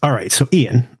All right. So,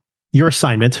 Ian, your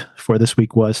assignment for this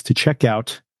week was to check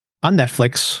out on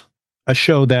Netflix a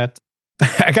show that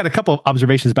I got a couple of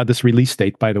observations about this release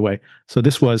date, by the way. So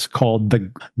this was called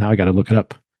now I got to look it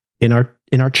up in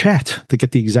our chat to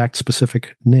get the exact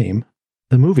specific name.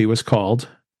 The movie was called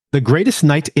The Greatest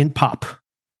Night in Pop.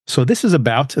 So this is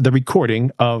about the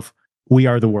recording of We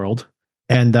Are the World.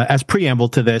 And as preamble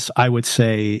to this, I would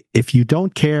say if you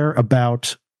don't care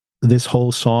about this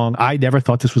whole song, I never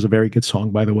thought this was a very good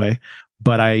song, by the way,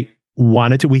 but I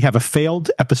wanted to. We have a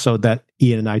failed episode that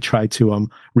Ian and I tried to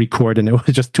record, and it was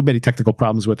just too many technical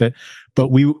problems with it. But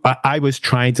I was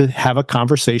trying to have a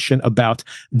conversation about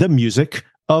the music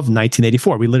of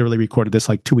 1984. We literally recorded this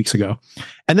like 2 weeks ago.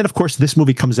 And then, of course, this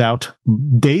movie comes out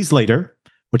days later,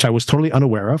 which I was totally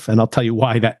unaware of. And I'll tell you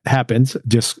why that happened,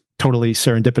 just totally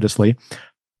serendipitously.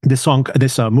 This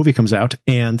movie comes out,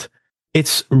 and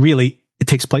it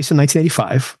takes place in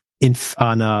 1985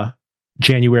 on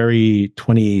January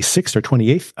 26th or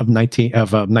 28th of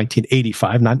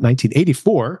 1985, not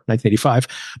 1984, 1985.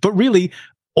 But really,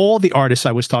 all the artists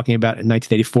I was talking about in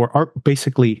 1984 are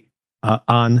basically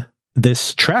on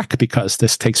this track, because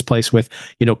this takes place with,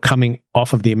 coming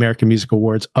off of the American Music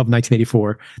Awards of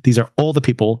 1984. These are all the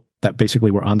people that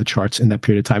basically were on the charts in that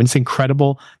period of time. And it's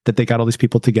incredible that they got all these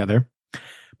people together.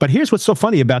 But here's what's so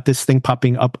funny about this thing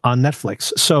popping up on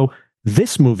Netflix. So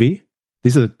this movie,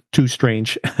 these are the two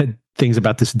strange things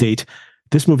about this date.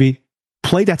 This movie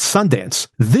played at Sundance,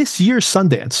 this year's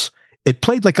Sundance. It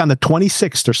played like on the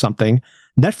 26th or something.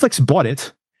 Netflix bought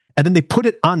it, and then they put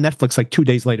it on Netflix like 2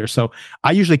 days later. So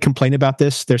I usually complain about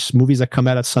this. There's movies that come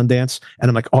out at Sundance, and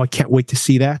I'm like, oh, I can't wait to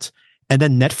see that. And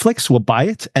then Netflix will buy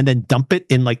it and then dump it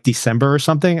in like December or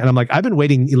something. And I'm like, I've been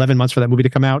waiting 11 months for that movie to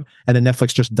come out, and then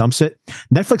Netflix just dumps it.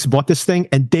 Netflix bought this thing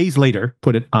and days later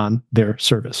put it on their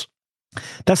service.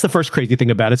 That's the first crazy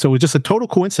thing about it. So it was just a total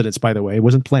coincidence, by the way. It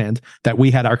wasn't planned that we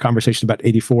had our conversation about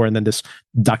 84, and then this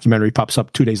documentary pops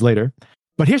up 2 days later.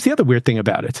 But here's the other weird thing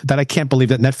about it, that I can't believe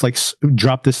that Netflix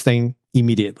dropped this thing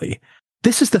immediately.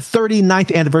 This is the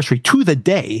 39th anniversary to the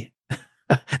day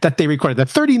that they recorded, the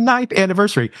 39th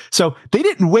anniversary. So they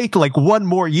didn't wait like one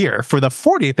more year for the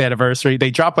 40th anniversary.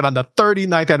 They drop it on the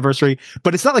 39th anniversary,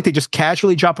 but it's not like they just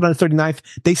casually drop it on the 39th.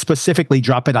 They specifically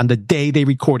drop it on the day they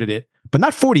recorded it, but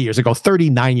not 40 years ago,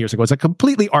 39 years ago. It's a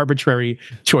completely arbitrary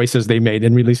choices they made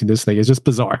in releasing this thing. It's just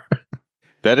bizarre.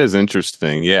 That is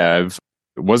interesting. Yeah,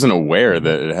 wasn't aware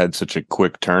that it had such a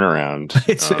quick turnaround.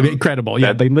 It's incredible.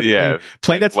 Yeah, they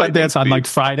played at Sundance on like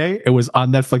Friday. It was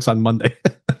on Netflix on Monday.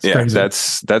 Crazy.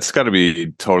 That's got to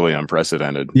be totally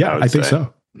unprecedented. Yeah, I think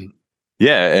so.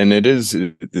 Yeah, and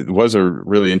it was a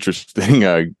really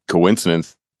interesting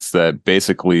coincidence that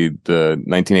basically the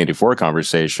 1984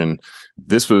 conversation,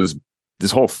 this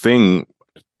whole thing,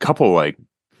 a couple like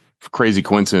crazy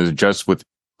coincidences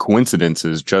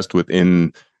just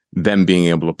within them being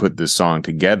able to put this song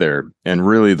together. And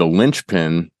really the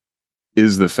linchpin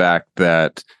is the fact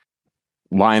that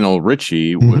Lionel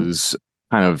Richie was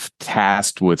kind of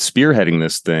tasked with spearheading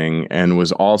this thing, and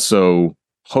was also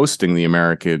hosting the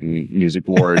American Music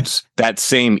Awards that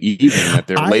same evening that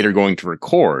they're later going to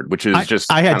record, which is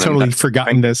I had totally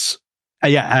forgotten this.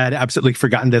 Yeah, I had absolutely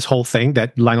forgotten this whole thing,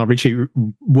 that Lionel Richie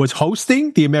was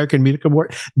hosting the American Music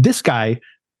Award. This guy,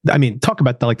 I mean, talk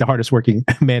about the hardest working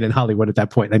man in Hollywood at that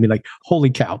point. I mean, like, holy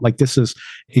cow, like, this is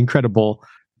incredible,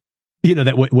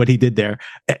 that what he did there.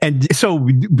 And so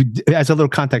as a little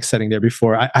context setting there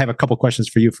before, I have a couple questions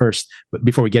for you first, but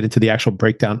before we get into the actual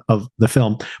breakdown of the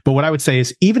film. But what I would say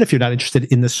is, even if you're not interested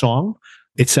in the song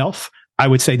itself, I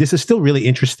would say this is still really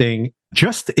interesting.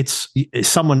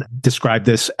 Someone described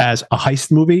this as a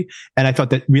heist movie. And I thought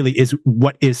that really is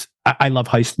I love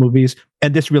heist movies.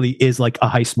 And this really is like a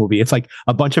heist movie. It's like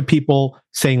a bunch of people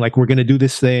saying like, we're going to do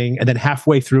this thing. And then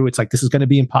halfway through, it's like, this is going to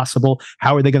be impossible.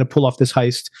 How are they going to pull off this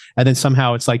heist? And then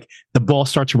somehow it's like the ball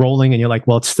starts rolling and you're like,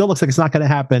 well, it still looks like it's not going to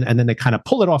happen. And then they kind of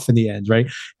pull it off in the end. Right.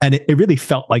 And it really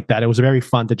felt like that. It was very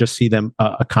fun to just see them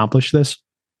accomplish this.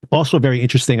 Also very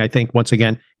interesting, I think, once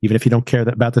again, even if you don't care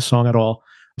about the song at all,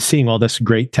 seeing all this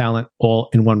great talent all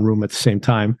in one room at the same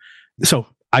time. So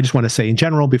I just want to say in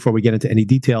general, before we get into any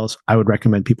details, I would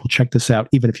recommend people check this out,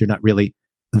 even if you're not really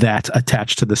that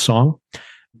attached to the song.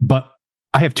 But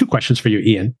I have two questions for you,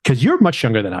 Ian, because you're much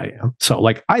younger than I am. So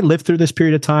like, I lived through this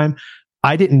period of time.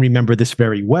 I didn't remember this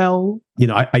very well.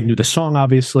 I knew the song,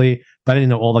 obviously, but I didn't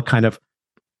know all the kind of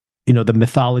the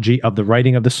mythology of the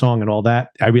writing of the song and all that.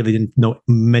 I really didn't know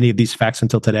many of these facts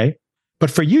until today. But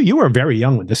for you, you were very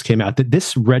young when this came out. Did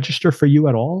this register for you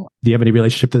at all? Do you have any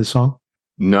relationship to the song?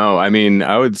 No, I mean,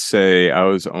 I would say I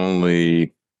was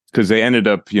only because they ended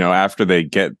up, after they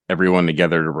get everyone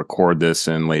together to record this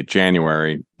in late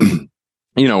January,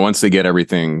 once they get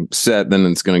everything set, then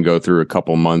it's going to go through a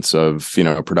couple months of,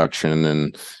 production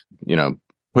and,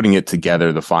 putting it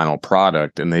together, the final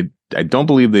product. And I don't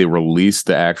believe they released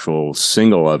the actual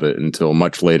single of it until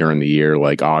much later in the year,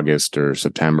 like August or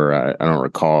September. I don't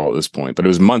recall at this point, but it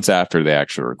was months after they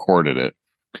actually recorded it.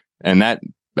 And that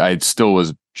I still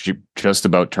was just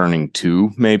about turning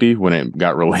 2, maybe, when it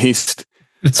got released.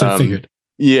 It's I figured.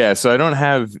 Yeah, so I don't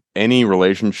have any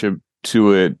relationship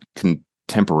to it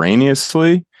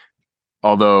contemporaneously,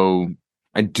 although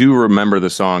I do remember the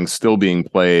song still being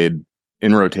played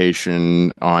in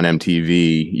rotation on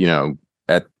MTV,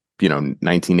 at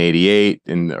 1988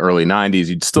 in the early 90s.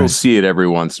 You'd still see it every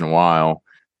once in a while.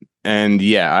 And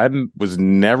yeah, I was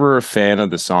never a fan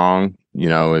of the song.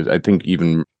 I think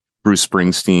even Bruce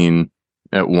Springsteen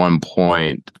at one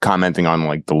point commenting on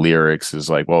like the lyrics is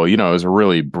like, well, it was a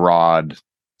really broad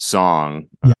song,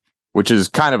 which is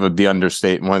kind of one of the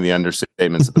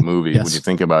understatements of the movie when you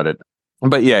think about it.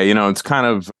 But yeah, it's kind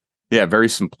of, very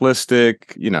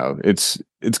simplistic.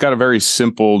 It's got a very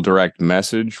simple, direct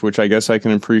message, which I guess I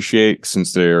can appreciate,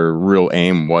 since their real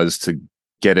aim was to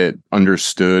get it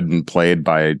understood and played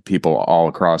by people all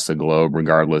across the globe,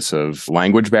 regardless of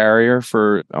language barrier,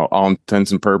 for all intents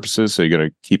and purposes. So you got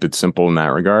to keep it simple in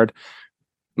that regard.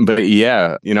 But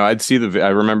yeah, I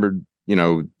remember,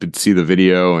 to see the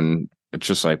video, and it's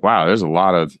just like, wow, there's a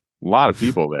lot of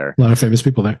people there. A lot of famous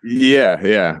people there.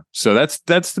 Yeah. So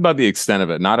that's about the extent of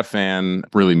it. Not a fan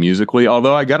really musically,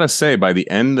 although I gotta say, by the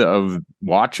end of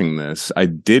watching this,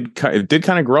 it did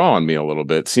kind of grow on me a little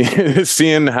bit,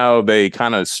 seeing how they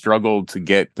kind of struggled to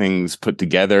get things put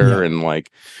together, and like,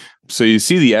 so you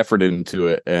see the effort into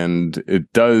it, and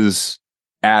it does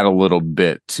add a little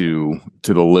bit to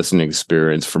the listening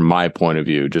experience from my point of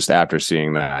view, just after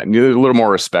seeing that, and a little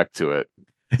more respect to it.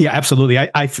 Yeah, absolutely.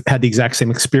 I've had the exact same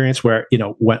experience where,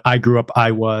 when I grew up,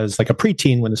 I was like a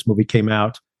preteen when this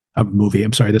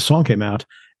song came out.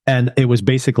 And it was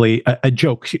basically a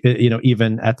joke,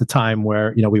 even at the time,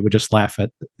 where, we would just laugh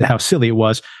at how silly it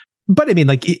was. But I mean,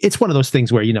 like, it's one of those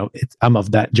things where, I'm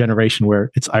of that generation where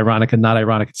it's ironic and not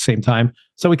ironic at the same time.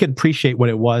 So we could appreciate what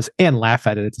it was and laugh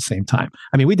at it at the same time.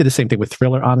 I mean, we did the same thing with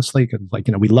Thriller, honestly, because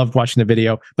we loved watching the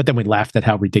video, but then we laughed at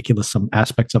how ridiculous some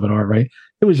aspects of it are, right?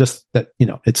 It was just that,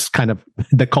 it's kind of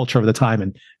the culture of the time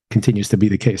and continues to be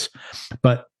the case.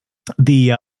 But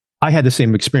I had the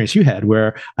same experience you had,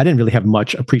 where I didn't really have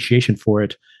much appreciation for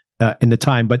it in the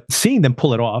time, but seeing them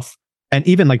pull it off, and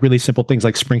even like really simple things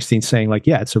like Springsteen saying like,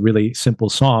 yeah, it's a really simple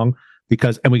song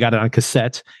and we got it on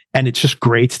cassette. And it's just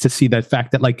great to see that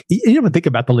fact that, like, you even think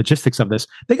about the logistics of this.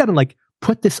 They got to like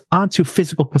put this onto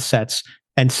physical cassettes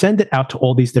and send it out to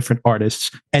all these different artists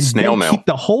and snail mail, keep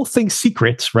the whole thing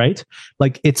secret, right?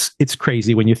 Like it's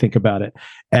crazy when you think about it.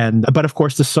 But of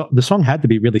course the song had to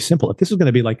be really simple. If this was going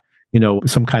to be like,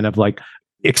 some kind of like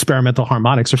experimental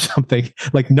harmonics or something,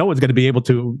 like no one's going to be able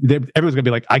to, everyone's going to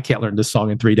be like, I can't learn this song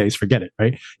in 3 days, forget it,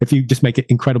 right? If you just make it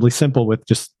incredibly simple with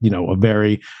just, a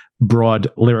very broad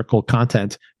lyrical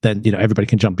content, then, everybody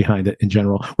can jump behind it in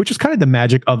general, which is kind of the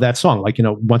magic of that song. Like,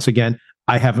 once again,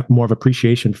 I have more of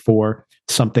appreciation for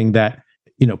something that,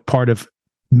 part of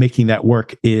making that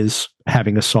work is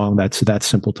having a song that's that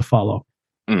simple to follow.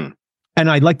 And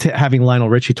I liked having Lionel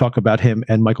Richie talk about him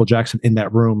and Michael Jackson in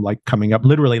that room, like coming up,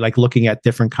 literally like looking at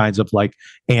different kinds of like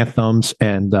anthems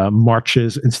and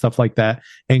marches and stuff like that,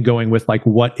 and going with like,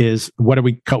 what are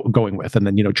we going with? And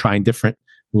then, trying different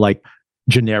like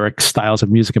generic styles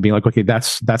of music and being like, okay,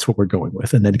 that's what we're going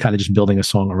with. And then kind of just building a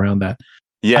song around that.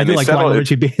 Yeah. I do like Lionel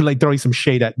Richie being like throwing some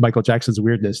shade at Michael Jackson's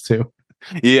weirdness too.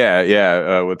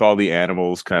 Yeah. With all the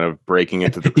animals kind of breaking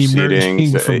into the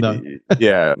proceedings.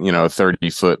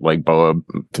 30-foot like boa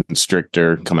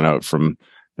constrictor coming out from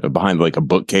behind like a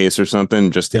bookcase or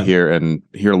something, just to hear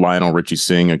Lionel Richie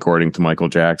sing according to Michael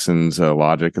Jackson's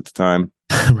logic at the time.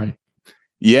 Right.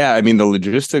 Yeah, I mean, the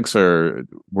logistics were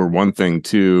one thing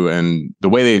too, and the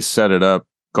way they set it up,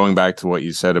 going back to what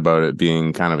you said about it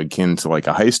being kind of akin to like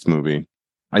a heist movie,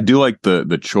 I do like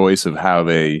the choice of how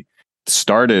they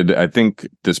started. I think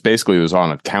this basically was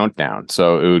on a countdown.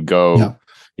 So it would go,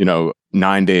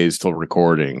 9 days till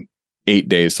recording, 8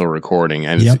 days till recording.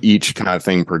 And each kind of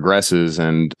thing progresses.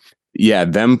 And yeah,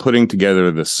 them putting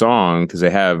together the song, because they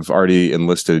have already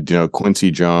enlisted, Quincy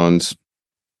Jones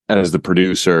as the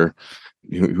producer,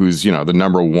 who's, the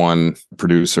number one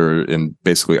producer in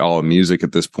basically all of music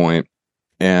at this point.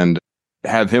 And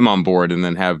have him on board and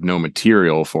then have no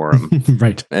material for him.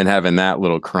 Right. And having that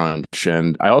little crunch.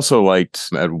 And I also liked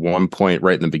at one point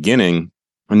right in the beginning,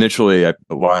 initially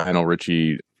Lionel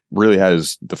Richie really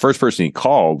has the first person he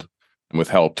called with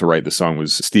help to write the song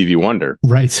was Stevie Wonder,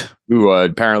 right? Who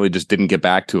apparently just didn't get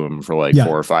back to him for like 4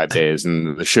 or 5 days,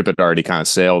 and the ship had already kind of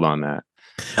sailed on that.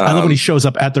 I love when he shows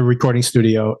up at the recording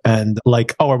studio and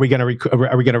like, oh, are we gonna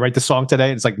write the song today?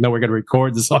 And it's like, no, we're gonna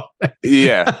record the song.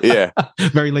 yeah.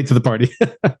 Very late to the party.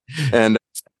 And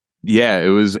yeah, it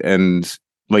was, and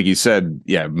like you said,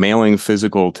 mailing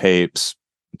physical tapes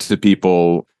to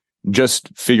people, just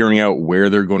figuring out where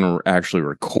they're going to actually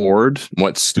record,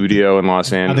 what studio in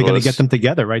Los Angeles. How they're going to get them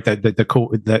together, right?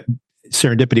 The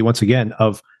serendipity, once again,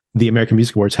 of the American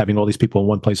Music Awards having all these people in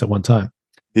one place at one time.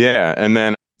 Yeah, and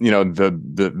then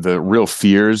the real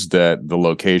fears that the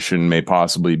location may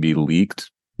possibly be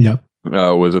leaked.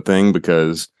 Was a thing,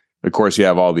 because of course you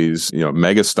have all these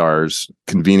megastars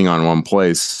convening on one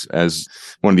place. As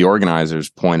one of the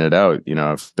organizers pointed out,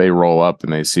 if they roll up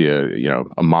and they see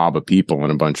a mob of people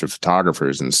and a bunch of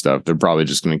photographers and stuff, they're probably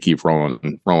just going to keep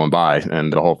rolling by,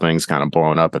 and the whole thing's kind of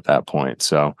blown up at that point.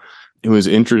 So it was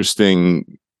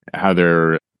interesting how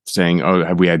they're saying, oh,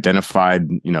 have we identified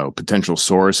potential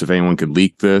source, if anyone could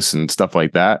leak this and stuff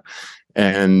like that.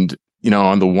 And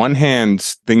on the one hand,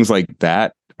 things like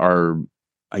that are,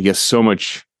 I guess, so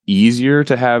much easier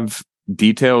to have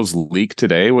details leak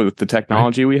today with the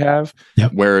technology we have.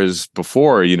 Whereas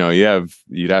before, you'd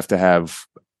have to have,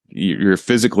 you're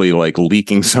physically like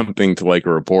leaking something to like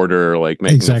a reporter, or like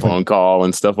making a phone call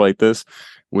and stuff like this,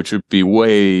 which would be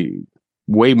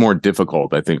way more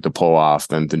difficult, I think, to pull off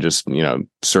than to just,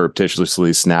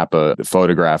 surreptitiously snap a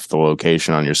photograph of the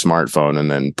location on your smartphone and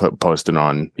then post it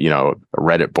on, a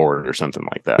Reddit board or something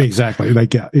like that. Exactly.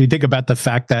 Like, you think about the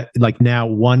fact that like now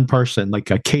one person,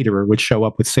 like a caterer, would show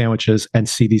up with sandwiches and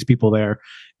see these people there,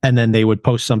 and then they would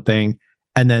post something,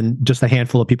 and then just a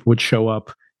handful of people would show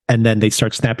up, and then they'd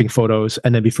start snapping photos,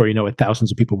 and then before you know it,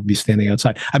 thousands of people would be standing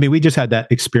outside. I mean, we just had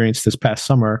that experience this past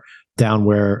summer down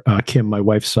where Kim, my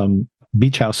wife's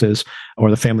beach houses, or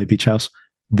the family beach house,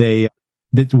 that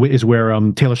is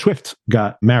where Taylor Swift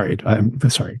got married.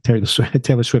 Sorry,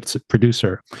 Taylor Swift's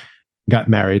producer got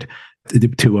married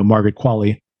to Margaret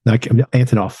Qualley, Jack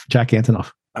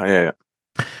Antonoff. Oh yeah.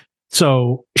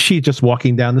 So she just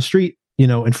walking down the street,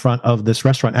 in front of this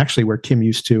restaurant, actually where Kim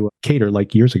used to cater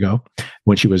like years ago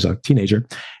when she was a teenager,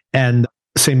 and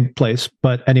same place.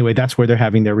 But anyway, that's where they're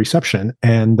having their reception,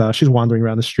 and she's wandering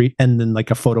around the street, and then like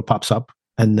a photo pops up.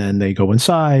 And then they go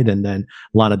inside, and then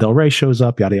Lana Del Rey shows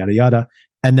up, yada, yada, yada.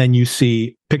 And then you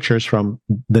see pictures from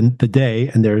the day,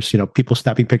 and there's, people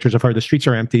snapping pictures of her. The streets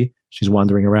are empty. She's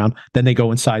wandering around. Then they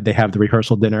go inside. They have the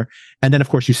rehearsal dinner. And then, of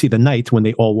course, you see the night when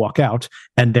they all walk out,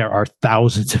 and there are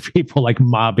thousands of people like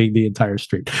mobbing the entire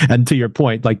street. And to your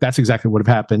point, like that's exactly what would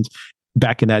have happened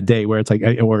back in that day, where it's like,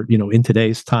 or, in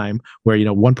today's time where,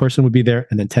 one person would be there,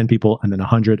 and then 10 people, and then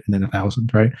 100, and then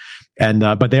 1,000. Right. And,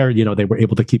 but there, they were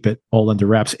able to keep it all under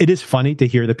wraps. It is funny to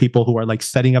hear the people who are like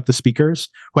setting up the speakers,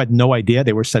 who had no idea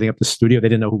they were setting up the studio. They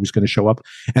didn't know who was going to show up.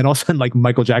 And all of a sudden, like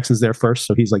Michael Jackson's there first.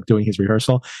 So he's like doing his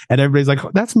rehearsal, and everybody's like,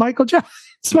 oh, that's Michael Jackson.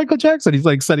 It's Michael Jackson. He's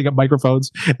like setting up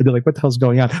microphones, and they're like, what the hell's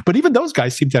going on? But even those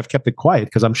guys seem to have kept it quiet,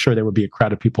 because I'm sure there would be a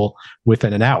crowd of people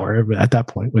within an hour at that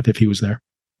point if he was there.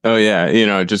 Oh, yeah.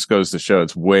 It just goes to show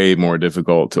it's way more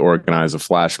difficult to organize a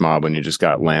flash mob when you just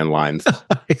got landlines.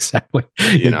 Exactly.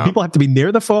 People have to be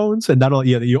near the phones, and not only,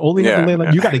 you only have the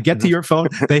landline. You got to get to your phone.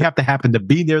 They have to happen to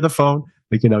be near the phone.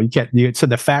 Like, you can't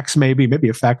send a fax, maybe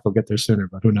a fax will get there sooner,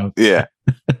 but who knows? Yeah.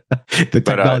 The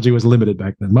technology was limited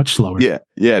back then, much slower.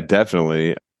 Yeah,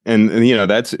 definitely. And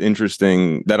that's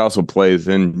interesting. That also plays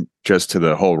in just to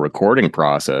the whole recording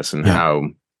process, and how,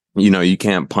 you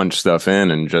can't punch stuff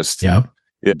in and just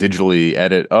digitally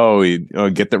edit.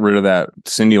 Get rid of that.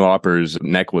 Cyndi Lauper's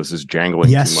necklace is jangling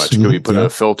too much. Can we put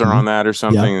a filter on that or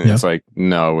something? It's like,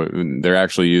 no, they're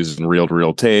actually using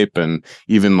reel-to-reel tape, and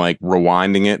even like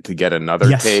rewinding it to get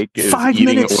another take is 5 eating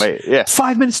minutes away. Yeah,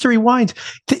 5 minutes to rewind.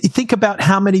 Think about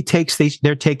how many takes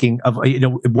they're taking of.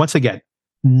 Once again,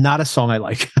 not a song I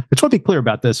like. I just want to be clear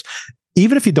about this.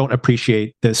 Even if you don't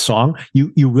appreciate this song,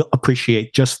 you will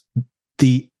appreciate just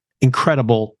the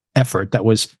incredible effort that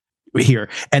was here.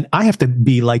 And I have to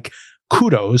be like,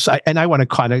 kudos. And I want to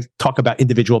kind of talk about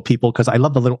individual people, because I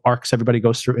love the little arcs everybody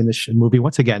goes through in this movie.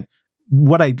 Once again,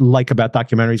 what I like about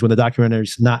documentaries, when the documentary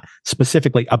is not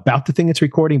specifically about the thing it's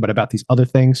recording, but about these other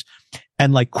things.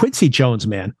 And like Quincy Jones,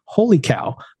 man, holy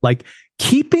cow, like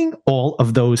keeping all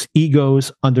of those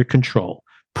egos under control,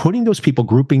 putting those people,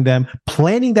 grouping them,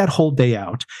 planning that whole day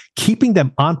out, keeping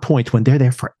them on point when they're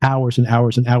there for hours and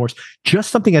hours and hours.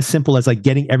 Just something as simple as like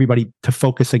getting everybody to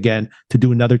focus again, to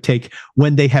do another take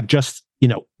when they have just,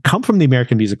 come from the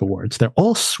American Music Awards. They're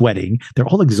all sweating. They're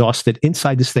all exhausted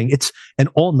inside this thing. It's an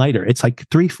all-nighter. It's like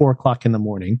 3, 4 o'clock in the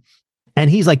morning. And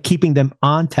he's like keeping them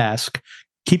on task,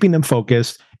 keeping them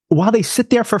focused while they sit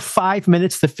there for 5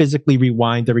 minutes to physically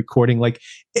rewind the recording. Like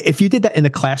if you did that in a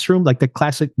classroom, like the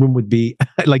classic room would be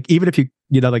like, even if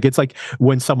like it's like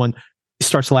when someone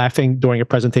starts laughing during a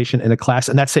presentation in a class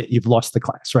and that's it, you've lost the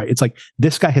class, right? It's like,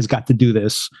 this guy has got to do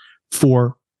this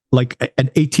for like an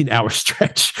 18-hour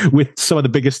stretch with some of the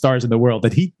biggest stars in the world,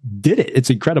 and he did it. It's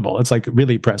incredible. It's like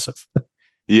really impressive.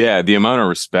 Yeah, the amount of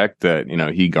respect that,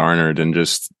 he garnered, and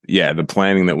just, the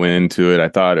planning that went into it. I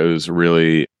thought it was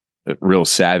really a real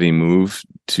savvy move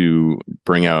to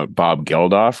bring out Bob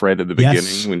Geldof right at the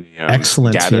beginning when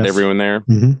he gathered everyone there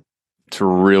to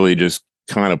really just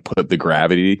kind of put the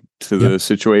gravity to the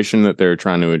situation that they're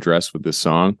trying to address with this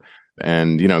song.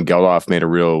 And, Geldof made a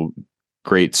real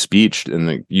great speech,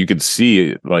 and you could see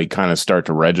it like kind of start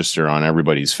to register on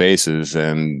everybody's faces,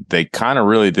 and they kind of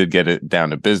really did get it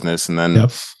down to business. And then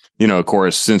of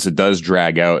course, since it does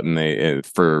drag out and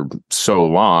for so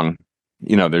long,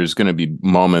 there's going to be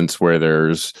moments where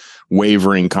there's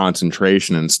wavering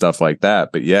concentration and stuff like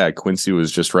that. But Quincy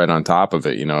was just right on top of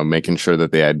it, making sure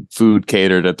that they had food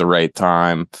catered at the right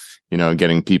time,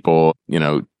 getting people,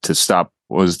 to stop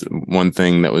was one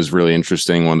thing that was really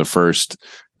interesting. One of the first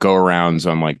go arounds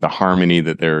on like the harmony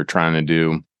that they were trying to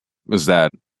do was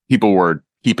that people were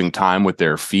keeping time with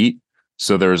their feet.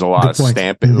 So there was a lot of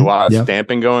stamping,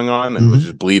 stamping going on, and was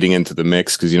just bleeding into the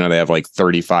mix because, they have like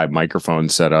 35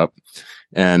 microphones set up.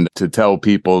 And to tell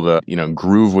people to,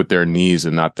 groove with their knees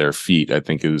and not their feet, I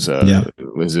think was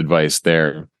advice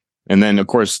there. And then, of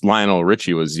course, Lionel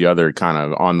Richie was the other kind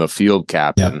of on the field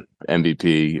captain,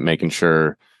 MVP, making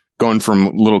sure, going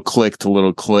from little click to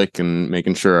little click and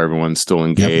making sure everyone's still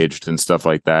engaged and stuff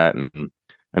like that. And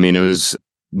I mean, it was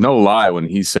no lie when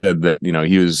he said that,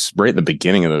 he was right at the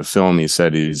beginning of the film. He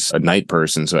said he's a night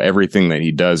person. So everything that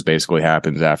he does basically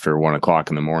happens after 1 o'clock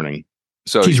in the morning.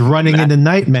 So he's running in the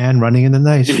night, man, running in the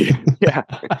night. Yeah.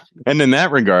 And in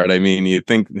that regard, I mean, you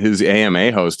think his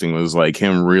AMA hosting was like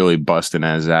him really busting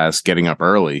his ass, getting up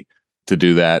early to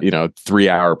do that,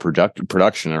 3-hour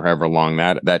production or however long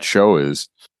that show is.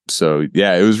 So,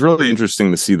 it was really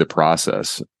interesting to see the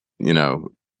process.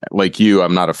 Like you,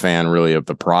 I'm not a fan really of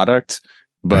the product,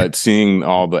 but seeing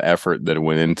all the effort that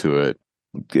went into it,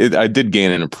 I did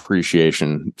gain an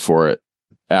appreciation for it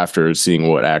after seeing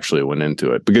what actually went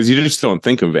into it, because you just don't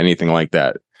think of anything like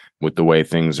that with the way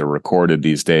things are recorded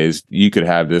these days. You could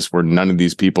have this where none of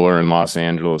these people are in Los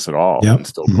Angeles at all and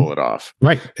still pull it off.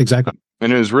 Right. Exactly.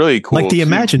 And it was really cool. Like the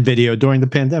Imagine video during the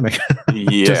pandemic.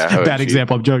 Yeah. Just bad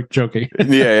example. I'm joking.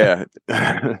 Yeah.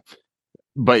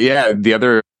 But the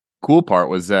other cool part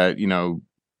was that,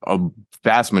 a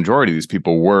vast majority of these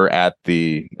people were at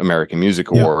the American Music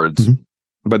Awards.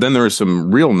 But then there were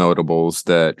some real notables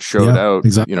that showed out.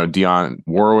 Exactly. Dionne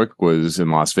Warwick was in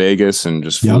Las Vegas and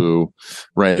just flew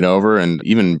right over. And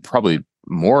even probably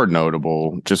more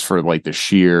notable, just for like the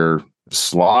sheer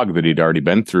slog that he'd already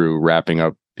been through wrapping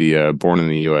up the Born in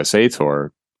the USA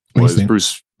tour, was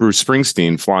Bruce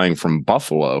Springsteen flying from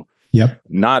Buffalo.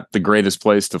 Not the greatest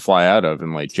place to fly out of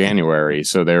in like January.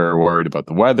 So they were worried about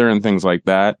the weather and things like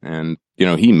that. And,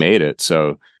 he made it.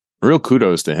 So real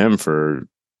kudos to him for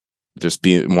just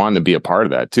wanting to be a part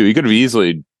of that too. He could have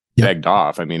easily begged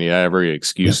off. I mean, he had every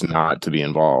excuse not to be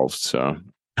involved. So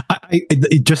I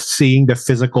just seeing the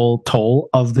physical toll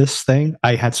of this thing,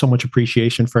 I had so much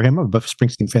appreciation for him. I'm a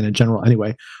Springsteen fan in general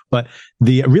anyway, but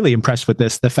really impressed with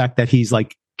this, the fact that he's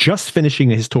like just finishing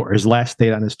his tour, his last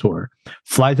date on his tour,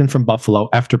 flies in from Buffalo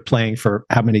after playing for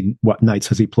what nights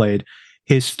has he played?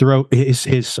 His throat,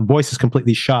 his voice is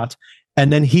completely shot.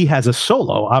 And then he has a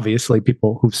solo. Obviously,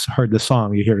 people who've heard the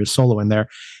song, you hear his solo in there.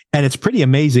 And it's pretty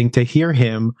amazing to hear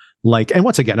him and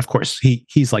once again, of course,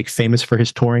 he's like famous for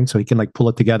his touring, so he can like pull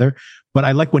it together. But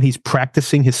I like when he's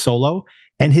practicing his solo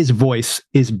and his voice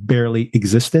is barely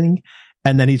existing.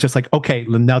 And then he's just like, okay,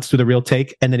 now let's do the real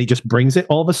take. And then he just brings it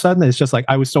all of a sudden. It's just like,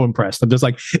 I was so impressed. I'm just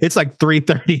like, it's like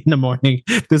 3:30 in the morning.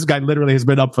 This guy literally has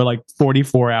been up for like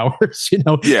 44 hours. He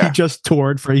just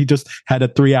toured he just had a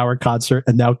 3-hour concert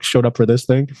and now showed up for this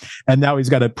thing. And now he's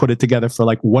got to put it together for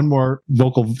like one more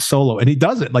vocal solo. And he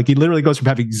does it. Like he literally goes from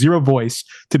having zero voice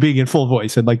to being in full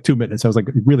voice in like 2 minutes. I was like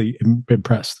really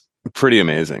impressed. Pretty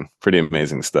amazing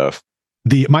stuff.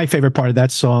 My favorite part of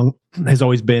that song has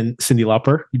always been Cyndi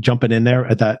Lauper jumping in there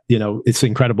at that. It's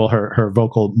incredible. Her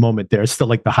vocal moment there. It's still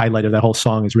like the highlight of that whole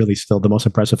song is really still the most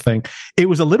impressive thing. It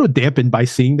was a little dampened by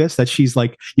seeing this, that she's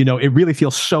like, it really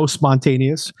feels so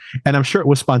spontaneous. And I'm sure it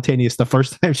was spontaneous the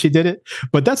first time she did it,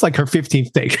 but that's like her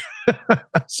 15th take.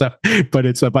 So, but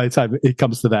it's by the time it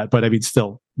comes to that, but I mean,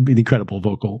 still an incredible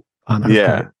vocal on her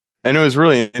part. And it was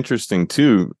really interesting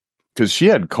too, because she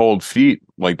had cold feet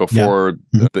like before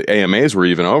the AMAs were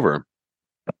even over.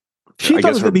 She thought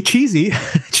it was going to be cheesy.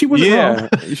 She wasn't wrong.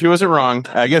 She wasn't wrong.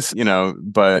 I guess,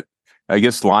 but I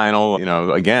guess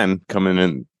Lionel, again, coming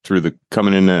in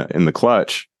in the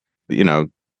clutch,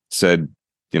 said,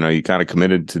 you kind of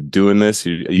committed to doing this.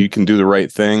 You can do the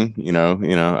right thing.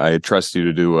 I trust you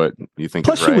to do what you think is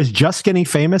right. Plus, she was just getting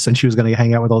famous and she was going to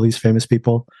hang out with all these famous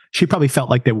people. She probably felt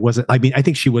like there wasn't, I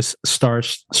think she was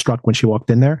starstruck when she walked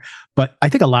in there. But I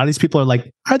think a lot of these people are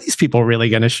like, are these people really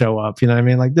going to show up? You know what I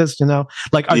mean? Like this,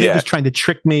 like, are they just trying to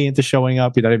trick me into showing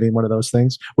up? You know what I mean? One of those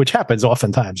things, which happens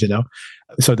oftentimes,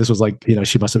 So this was like,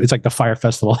 she must have, it's like the Fire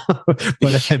Festival,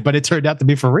 but it turned out to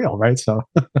be for real, right? So,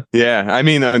 yeah. I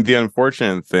mean, the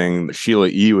unfortunate thing, Sheila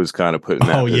E was kind of put in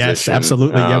that position. Yes,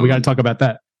 absolutely. We got to talk about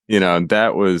that.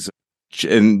 That was,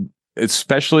 and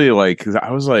especially like,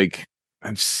 I was like,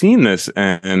 I've seen this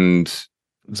and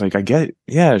I was like, I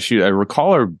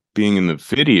recall her being in the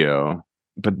video,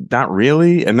 but not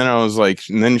really. And then I was like,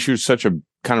 and then she was such a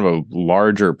kind of a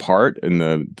larger part in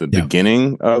the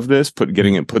beginning of this,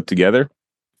 getting it put together,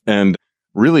 and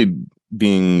really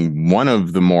being one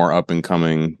of the more up and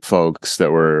coming folks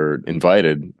that were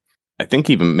invited. I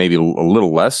think even maybe a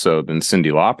little less so than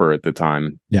Cyndi Lauper at the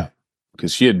time. Yeah.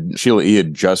 Because Sheila E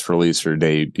had just released her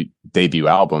debut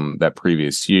album that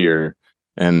previous year,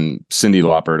 and Cyndi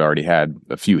Lauper had already had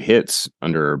a few hits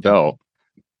under her belt.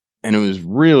 And it was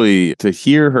really to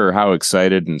hear her, how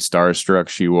excited and starstruck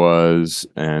she was,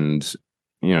 and,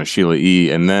 Sheila E.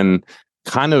 And then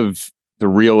kind of the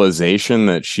realization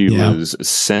that she was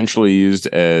essentially used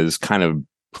as kind of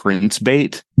Prince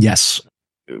bait. Yes.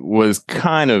 Was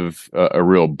kind of a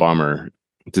real bummer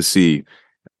to see.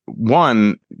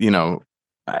 One,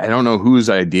 I don't know whose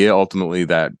idea ultimately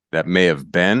that may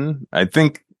have been. I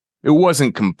think it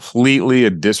wasn't completely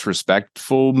a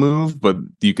disrespectful move, but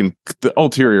the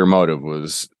ulterior motive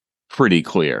was pretty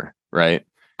clear, right?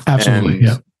 Absolutely.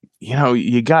 And,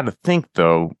 you got to think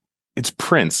though, it's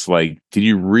Prince. Like, did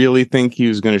you really think he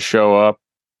was going to show up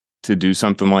to do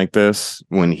something like this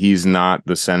when he's not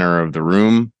the center of the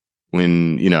room?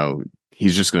 When,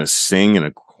 he's just going to sing in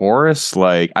a chorus?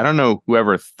 Like, I don't know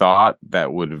whoever thought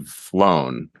that would have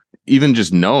flown. Even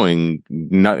just knowing,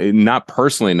 not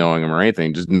personally knowing him or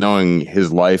anything, just knowing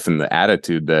his life and the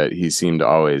attitude that he seemed to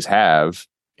always have,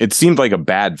 it seemed like a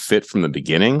bad fit from the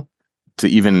beginning to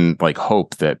even like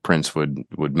hope that Prince would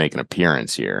make an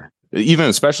appearance here, even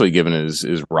especially given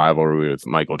his rivalry with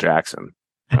Michael Jackson.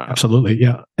 Absolutely.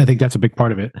 Yeah. I think that's a big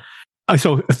part of it.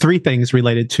 So 3 things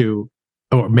related to,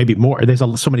 or maybe more. There's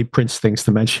so many Prince things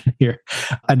to mention here.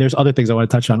 And there's other things I want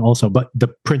to touch on also, but the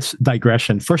Prince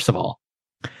digression, first of all,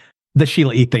 the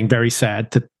Sheila E thing, very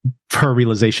sad to her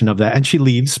realization of that. And she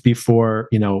leaves before,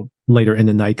 later in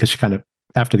the night, because she kind of,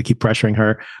 after they keep pressuring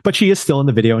her, but she is still in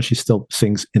the video and she still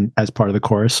sings as part of the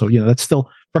chorus. So, that's still,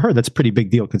 for her, that's a pretty big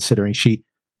deal considering she,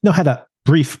 had a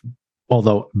brief,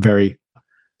 although very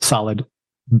solid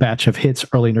batch of hits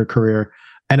early in her career,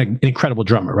 and an incredible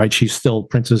drummer, right? She's still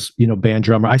Prince's, band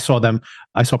drummer. I saw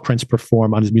Prince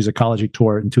perform on his musicology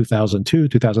tour in 2002,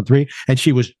 2003, and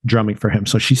she was drumming for him.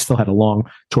 So she still had a long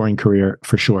touring career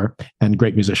for sure, and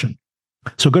great musician.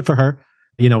 So good for her.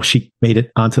 She made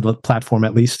it onto the platform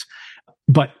at least.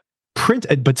 But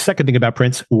second thing about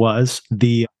Prince was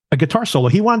a guitar solo.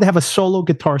 He wanted to have a solo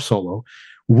guitar solo.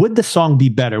 Would the song be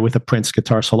better with a Prince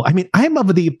guitar solo? I mean, I'm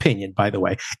of the opinion, by the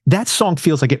way, that song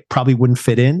feels like it probably wouldn't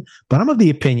fit in, but I'm of the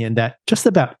opinion that just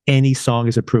about any song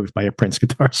is approved by a Prince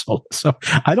guitar solo. So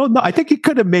I don't know. I think he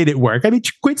could have made it work. I mean,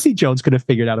 Quincy Jones could have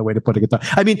figured out a way to put a guitar.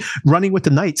 I mean, Running with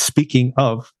the Night, speaking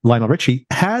of Lionel Richie,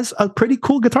 has a pretty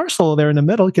cool guitar solo there in the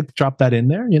middle. You could drop that in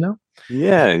there,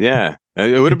 Yeah.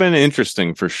 It would have been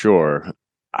interesting for sure.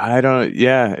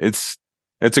 It's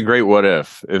a great what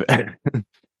if.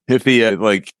 If he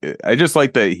I just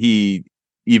like that he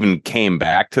even came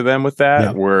back to them with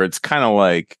that, where it's kind of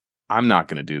like, I'm not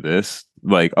going to do this.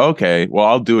 Like, okay, well,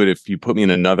 I'll do it if you put me in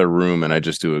another room and I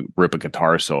just rip a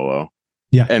guitar solo.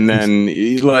 Yeah. And then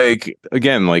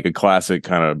again, like a classic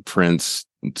kind of Prince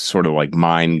sort of like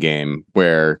mind game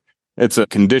where it's a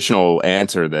conditional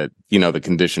answer that, the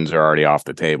conditions are already off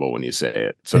the table when you say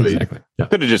it. So exactly. they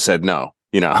could have just said no.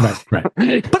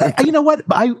 Right. But you know what?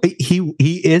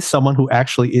 He is someone who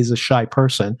actually is a shy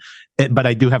person. But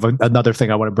I do have another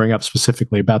thing I want to bring up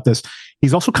specifically about this.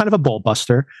 He's also kind of a ball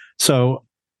buster. So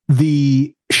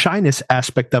the shyness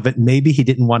aspect of it, maybe he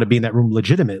didn't want to be in that room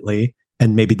legitimately,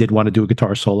 and maybe did want to do a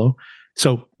guitar solo.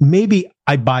 So maybe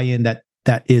I buy in that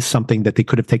is something that they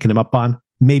could have taken him up on.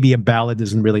 Maybe a ballad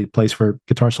isn't really a place for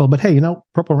guitar solo, but hey,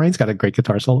 Purple Rain's got a great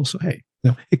guitar solo. So hey,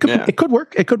 it could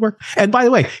work. It could work. And by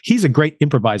the way, he's a great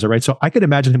improviser, right? So I could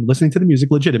imagine him listening to the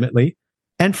music legitimately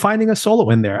and finding a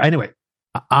solo in there. Anyway,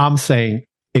 I'm saying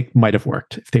it might have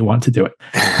worked if they wanted to do it.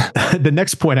 The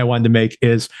next point I wanted to make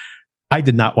is I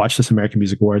did not watch this American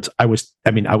Music Awards. I was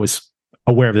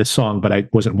aware of this song, but I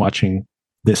wasn't watching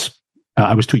this.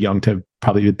 I was too young to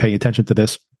probably be paying attention to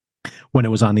this when it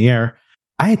was on the air.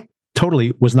 I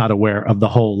totally was not aware of the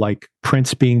whole like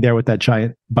Prince being there with that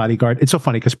giant bodyguard. It's so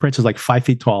funny because Prince is like 5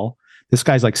 feet tall. This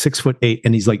guy's like 6'8"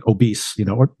 and he's like obese,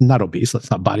 or not obese. Let's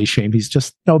not body shame. He's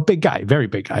just a big guy, very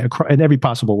big guy in every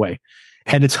possible way.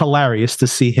 And it's hilarious to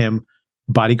see him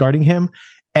bodyguarding him.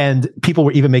 And people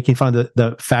were even making fun of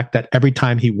the fact that every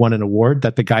time he won an award,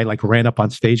 that the guy like ran up on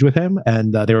stage with him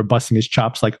and they were busting his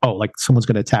chops like, oh, like someone's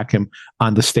going to attack him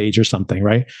on the stage or something,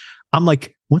 right? I'm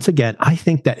like, once again, I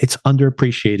think that it's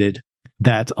underappreciated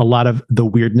that a lot of the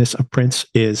weirdness of Prince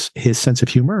is his sense of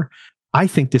humor. I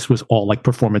think this was all like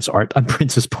performance art on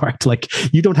Prince's part. Like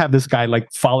you don't have this guy like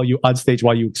follow you on stage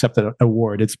while you accept an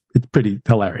award. It's pretty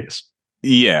hilarious.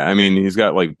 Yeah, I mean, he's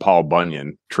got like Paul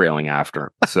Bunyan trailing after him.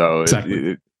 So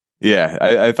exactly.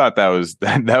 I thought that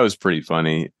was pretty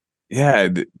funny. Yeah,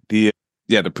 the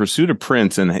pursuit of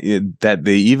Prince and that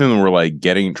they even were like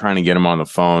trying to get him on the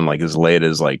phone like as late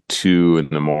as like 2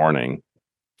 a.m.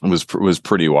 was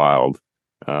pretty wild.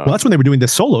 Well, that's when they were doing the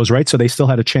solos, right? So they still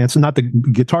had a chance, not the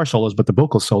guitar solos, but the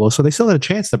vocal solos. So they still had a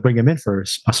chance to bring him in for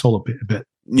a solo bit.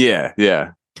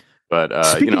 Yeah. But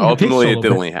ultimately it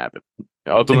didn't happen.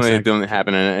 It didn't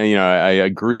happen, and I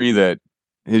agree that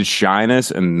his shyness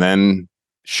and then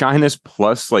shyness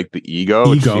plus like the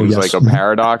ego it seems like a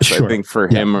paradox. Sure. I think for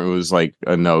him it was like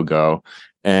a no-go,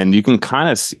 and you can kind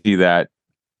of see that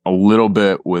a little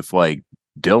bit with like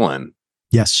Dylan.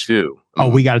 Yes. Too. Oh,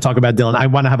 we got to talk about Dylan. I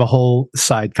want to have a whole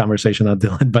side conversation on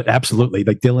Dylan, but absolutely,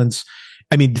 like Dylan's.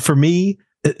 I mean, for me,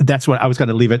 that's what I was going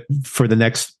to leave it for the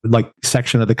next like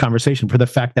section of the conversation. For the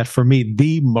fact that for me,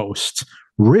 the most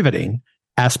riveting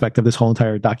aspect of this whole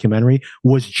entire documentary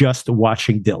was just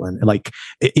watching Dylan. Like,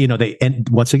 and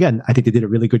once again, I think they did a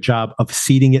really good job of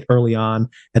seeding it early on,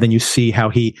 and then you see how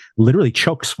he literally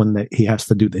chokes when he has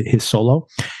to do his solo.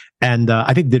 And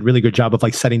I think they did a really good job of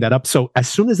like setting that up. So as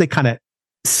soon as they kind of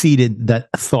seeded that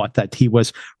thought that he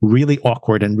was really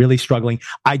awkward and really struggling,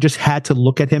 I just had to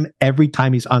look at him every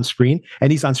time he's on screen,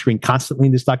 and he's on screen constantly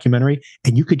in this documentary.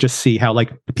 And you could just see how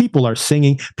like people are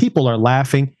singing, people are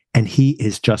laughing, and he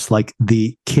is just like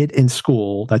the kid in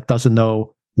school that doesn't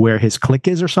know where his clique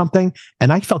is or something.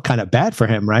 And I felt kind of bad for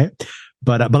him, right?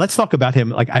 But let's talk about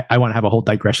him. Like I want to have a whole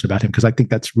digression about him because I think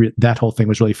that whole thing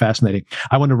was really fascinating.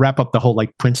 I want to wrap up the whole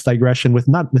like Prince digression with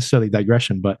not necessarily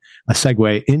digression, but a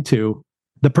segue into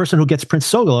the person who gets Prince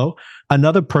solo.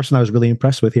 Another person I was really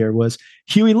impressed with here was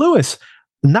Huey Lewis.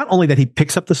 Not only that he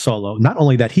picks up the solo, not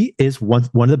only that he is one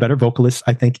of the better vocalists,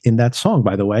 I think, in that song,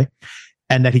 by the way,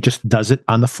 and that he just does it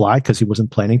on the fly because he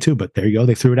wasn't planning to, but there you go.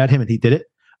 They threw it at him and he did it.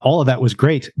 All of that was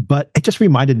great. But it just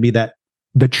reminded me that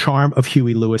the charm of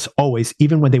Huey Lewis always,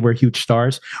 even when they were huge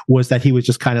stars, was that he was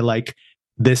just kind of like,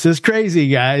 this is crazy,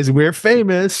 guys. We're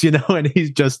famous, and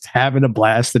he's just having a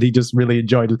blast that he just really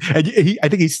enjoyed. And I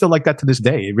think he's still like that to this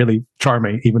day. Really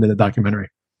charming, even in the documentary.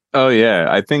 Oh, yeah.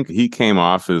 I think he came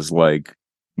off as like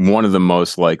one of the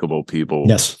most likable people.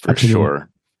 Yes, for absolutely. Sure.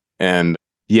 And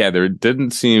yeah, there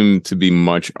didn't seem to be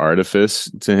much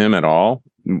artifice to him at all,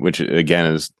 which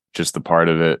again is just the part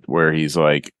of it where he's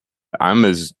like, I'm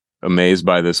as amazed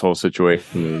by this whole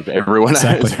situation as everyone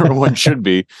should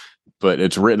be, but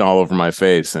it's written all over my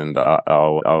face, and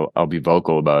I'll be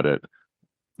vocal about it.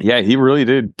 Yeah, he really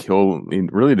did kill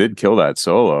that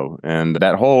solo, and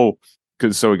that whole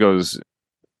so it goes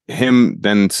him,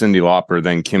 then Cyndi Lauper,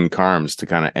 then Kim Carnes to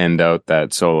kind of end out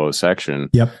that solo section.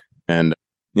 Yep, and.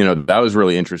 That was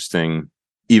really interesting.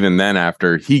 Even then,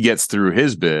 after he gets through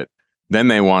his bit, then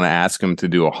they want to ask him to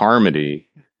do a harmony,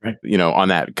 right? On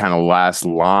that kind of last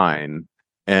line.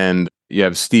 And you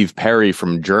have Steve Perry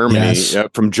from Germany,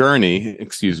 Journey,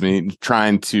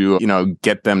 trying to,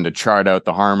 get them to chart out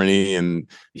the harmony. And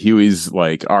Huey's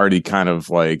like already kind of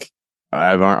like,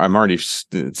 I'm already,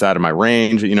 it's out of my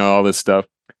range, all this stuff.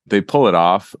 They pull it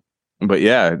off. But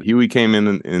yeah, Huey came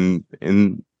in.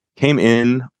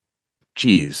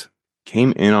 Geez,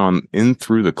 came in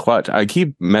through the clutch. I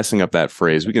keep messing up that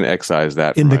phrase. We can excise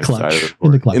that in from the my side of clutch.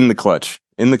 the board.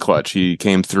 In the clutch. He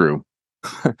came through.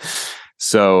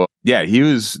 So yeah, he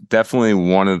was definitely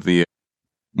one of the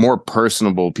more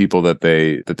personable people that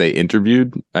they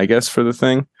interviewed, I guess, for the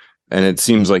thing. And it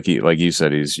seems like like you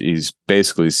said, he's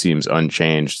basically seems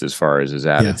unchanged as far as his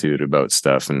attitude about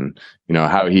stuff, and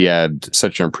how he had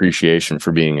such an appreciation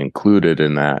for being included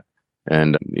in that.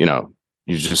 And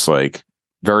he's just like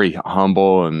very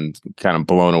humble and kind of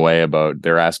blown away about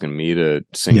they're asking me to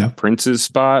sing Prince's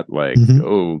spot. Like,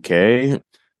 okay,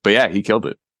 but yeah, he killed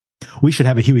it. We should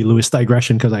have a Huey Lewis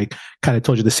digression because I kind of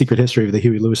told you the secret history of the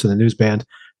Huey Lewis and the News Band.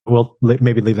 We'll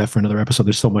maybe leave that for another episode.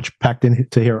 There's so much packed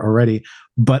into here already.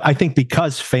 But I think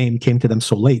because fame came to them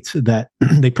so late that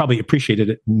they probably appreciated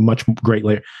it much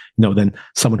greatly, than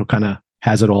someone who kind of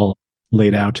has it all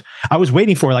laid out. I was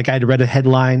waiting for, I had read a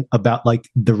headline about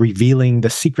the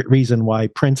secret reason why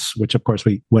Prince, which of course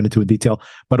we went into in detail,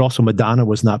 but also Madonna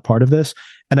was not part of this.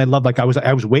 And I love,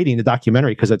 I was waiting the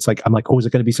documentary because it's I'm like, oh, is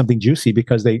it going to be something juicy?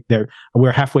 Because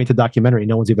we're halfway into documentary.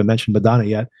 No one's even mentioned Madonna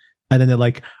yet. And then they're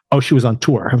like, oh, she was on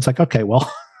tour. I was like, okay,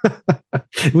 well,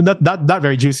 not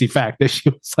very juicy fact that she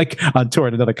was on tour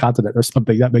in another continent or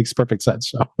something. That makes perfect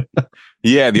sense. So.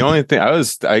 Yeah, the only thing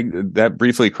that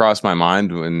briefly crossed my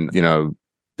mind when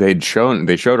they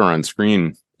showed her on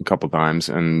screen a couple times,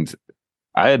 and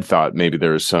I had thought maybe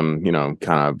there was some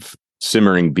kind of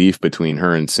simmering beef between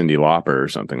her and Cyndi Lauper or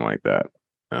something like that.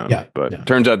 But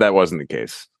turns out that wasn't the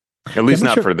case. At least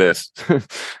not for this.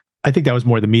 I think that was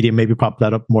more the media maybe popped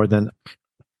that up more than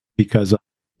because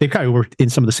they kind of were in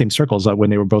some of the same circles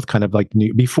when they were both kind of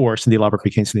before Cyndi Lauper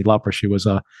became Cyndi Lauper. She was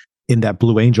in that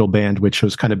Blue Angel band, which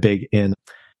was kind of big in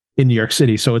New York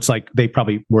City. So it's they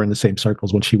probably were in the same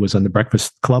circles when she was on the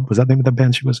Breakfast Club. Was that the name of the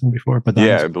band she was in before? But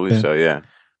yeah, I believe so. Yeah.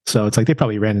 So it's they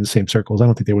probably ran in the same circles. I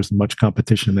don't think there was much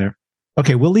competition there.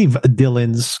 Okay, we'll leave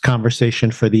Dylan's conversation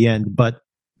for the end. But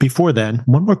before then,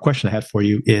 one more question I had for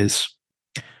you is,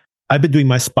 I've been doing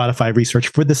my Spotify research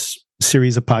for this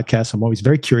series of podcasts. I'm always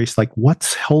very curious,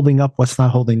 what's holding up, what's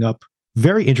not holding up.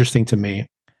 Very interesting to me.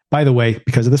 By the way,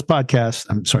 because of this podcast,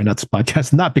 I'm sorry, not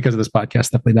because of this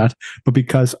podcast, definitely not, but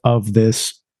because of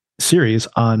this series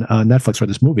on Netflix, or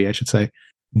this movie, I should say,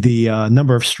 the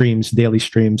number of daily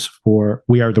streams for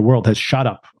We Are the World has shot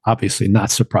up, obviously,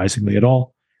 not surprisingly at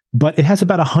all. But it has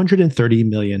about 130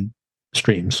 million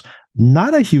streams.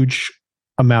 Not a huge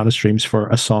amount of streams for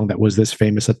a song that was this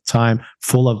famous at the time,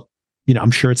 full of,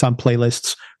 I'm sure it's on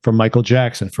playlists for Michael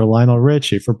Jackson, for Lionel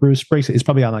Richie, for Bruce Springsteen. It's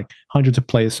probably on hundreds of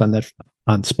playlists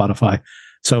on Spotify.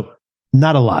 So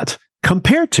not a lot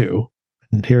compared to,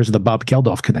 and here's the Bob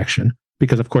Geldof connection,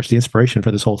 because of course the inspiration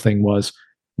for this whole thing was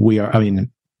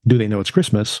Do They Know It's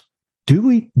Christmas?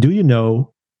 Do You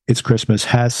Know It's Christmas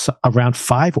has around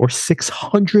 500 or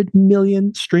 600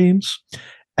 million streams.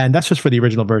 And that's just for the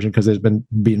original version because there's been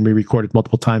being re-recorded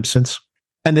multiple times since.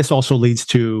 And this also leads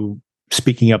to,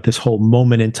 speaking of this whole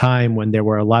moment in time when there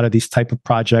were a lot of these type of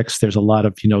projects, there's a lot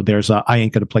of, there's I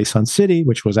Ain't Gonna Play Sun City,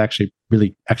 which was actually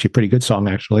a pretty good song,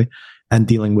 actually, and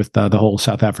dealing with the whole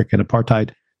South African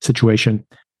apartheid situation.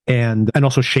 And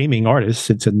also shaming artists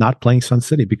into not playing Sun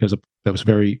City because that was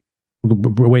a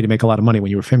way to make a lot of money when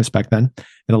you were famous back then.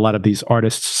 And a lot of these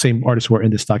same artists who were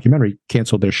in this documentary,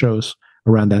 canceled their shows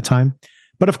around that time.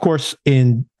 But of course,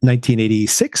 in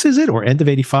 1986, is it, or end of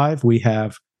 85, we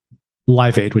have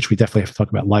Live Aid, which we definitely have to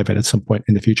talk about Live Aid at some point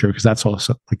in the future, because that's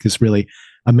also this really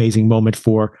amazing moment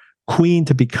for Queen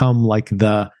to become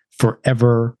the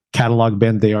forever catalog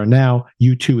band they are now,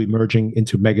 U2 emerging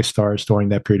into megastars during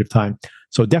that period of time.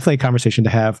 So definitely a conversation to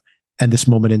have and this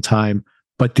moment in time.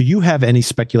 But do you have any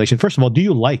speculation? First of all,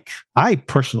 I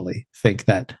personally think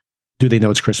that Do They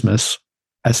Know It's Christmas,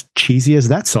 as cheesy as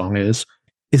that song is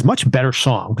much better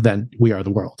song than We Are the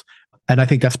World. And I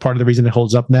think that's part of the reason it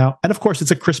holds up now. And of course,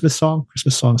 it's a Christmas song.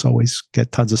 Christmas songs always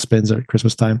get tons of spins at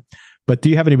Christmas time. But do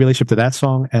you have any relationship to that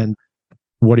song? And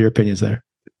what are your opinions there?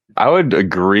 I would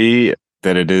agree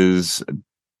that it is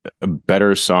a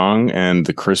better song, and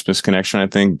the Christmas connection, I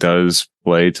think, does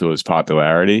play to its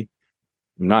popularity.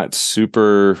 I'm not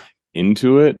super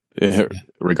into it,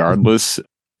 regardless.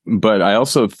 But I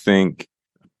also think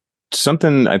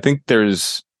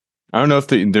I don't know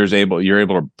if you're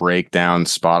able to break down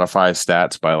Spotify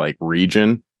stats by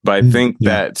region, but I think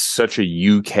that's such a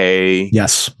UK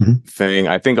thing.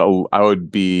 I think I would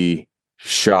be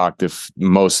shocked if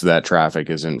most of that traffic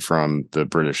isn't from the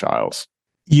British Isles.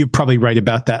 You're probably right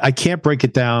about that. I can't break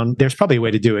it down. There's probably a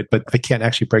way to do it, but I can't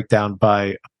actually break down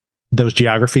by those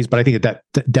geographies. But I think that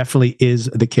definitely is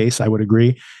the case. I would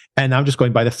agree. And I'm just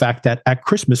going by the fact that at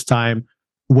Christmas time,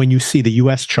 when you see the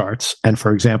US charts, and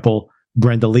for example,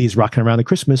 Brenda Lee's Rocking Around the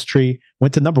Christmas Tree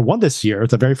went to number one this year.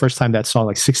 It's the very first time that song,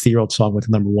 like 60-year-old song, went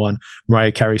to number one.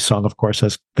 Mariah Carey's song, of course,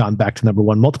 has gone back to number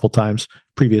one multiple times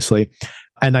previously.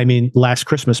 And I mean, Last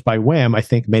Christmas by Wham, I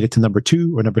think, made it to number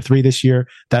 2 or number 3 this year.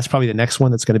 That's probably the next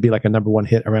one that's going to be like a number one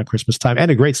hit around Christmas time.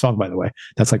 And a great song, by the way.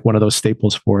 That's like one of those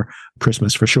staples for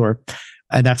Christmas for sure.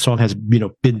 And that song has,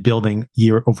 been building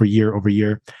year over year over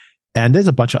year. And there's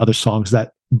a bunch of other songs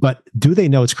but do they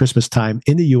know it's Christmas time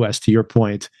in the US, to your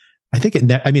point? I think it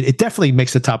definitely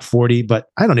makes the top 40, but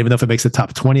I don't even know if it makes the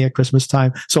top 20 at Christmas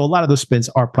time. So a lot of those spins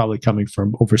are probably coming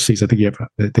from overseas. I think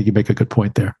you make a good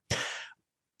point there.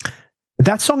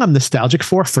 That song I'm nostalgic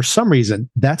for some reason.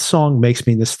 That song makes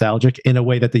me nostalgic in a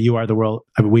way that the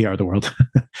We Are the World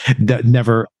that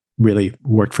never really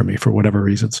worked for me for whatever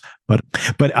reasons. But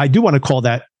I do want to call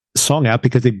that song out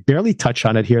because they barely touch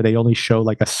on it here. They only show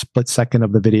like a split second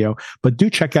of the video, but do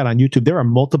check out on YouTube. There are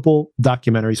multiple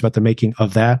documentaries about the making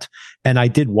of that. And I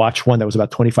did watch one that was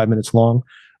about 25 minutes long.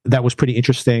 That was pretty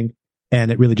interesting.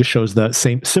 And it really just shows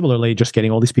similarly, just getting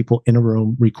all these people in a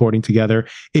room recording together.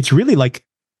 It's really like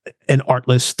an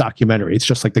artless documentary. It's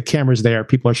just like the camera's there,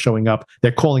 people are showing up,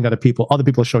 they're calling other people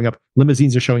are showing up,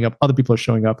 limousines are showing up, other people are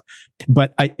showing up.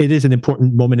 But it is an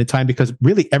important moment in time because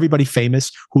really everybody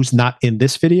famous who's not in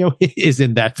this video is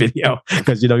in that video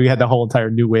because, you had the whole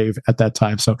entire new wave at that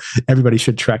time. So everybody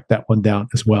should track that one down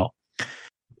as well.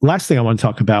 Last thing I want to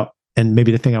talk about, and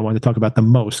maybe the thing I want to talk about the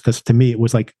most, because to me, it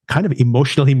was like kind of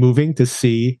emotionally moving to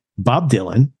see Bob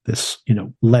Dylan, this,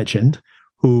 legend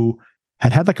who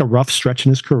had like a rough stretch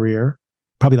in his career,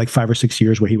 probably like 5 or 6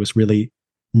 years where he was really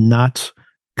not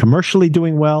commercially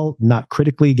doing well, not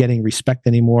critically getting respect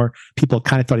anymore. People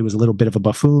kind of thought he was a little bit of a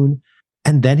buffoon.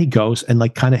 And then he goes and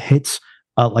like kind of hits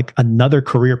like another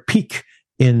career peak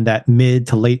in that mid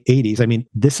to late 80s. I mean,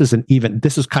 this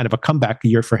is kind of a comeback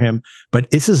year for him, but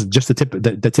this is just the tip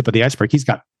of the iceberg. He's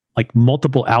got like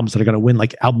multiple albums that are going to win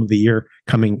like album of the year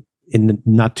coming in the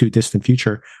not too distant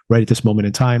future, right at this moment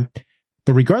in time.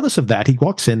 But regardless of that, he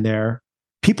walks in there.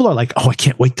 People are like, oh, I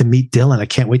can't wait to meet Dylan. I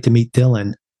can't wait to meet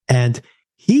Dylan. And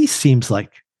he seems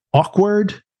like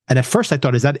awkward. And at first I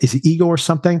thought, is his ego or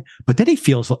something? But then he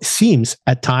seems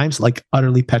at times like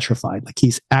utterly petrified. Like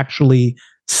he's actually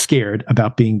scared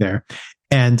about being there.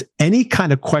 And any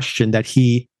kind of question that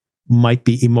he might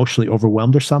be emotionally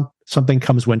overwhelmed or something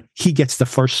comes when he gets the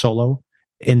first solo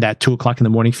in that 2:00 in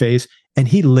the morning phase. And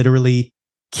he literally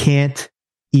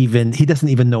he doesn't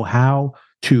even know how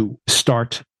to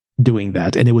start doing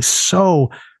that. And it was so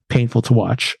painful to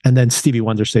watch. And then Stevie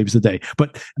Wonder saves the day.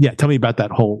 But yeah, tell me about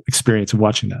that whole experience of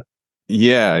watching that.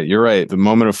 Yeah, you're right. The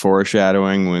moment of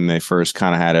foreshadowing when they first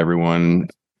kind of had everyone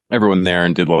there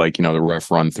and did like, the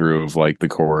rough run through of like the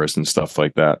chorus and stuff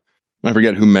like that. I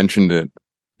forget who mentioned it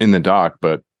in the doc,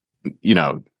 but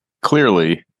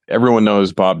clearly everyone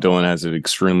knows Bob Dylan has an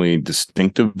extremely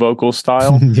distinctive vocal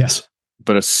style. Yes.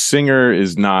 But a singer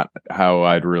is not how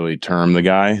I'd really term the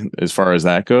guy as far as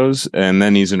that goes. And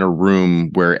then he's in a room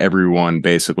where everyone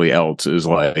basically else is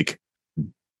like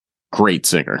great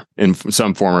singer in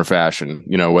some form or fashion.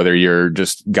 Whether you're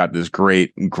just got this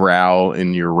great growl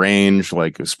in your range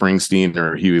like Springsteen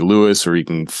or Huey Lewis, or you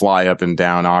can fly up and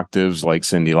down octaves like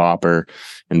Cyndi Lauper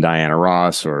and Diana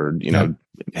Ross, or,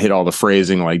 hit all the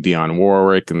phrasing like Dionne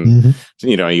Warwick, and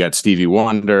you got Stevie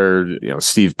Wonder,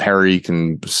 Steve Perry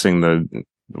can sing the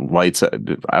lights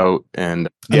out. And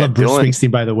I love Bruce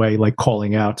Springsteen, by the way, like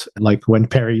calling out like when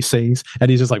Perry sings, and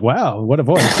he's just like, wow, what a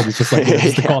voice. And it's just like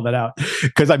just to call that out,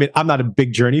 because I mean, I'm not a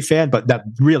big Journey fan, but that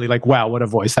really like, wow, what a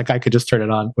voice. That guy could just turn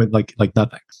it on with like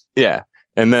nothing. Yeah.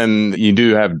 And then you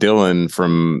do have Dylan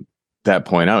from that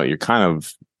point out. You're kind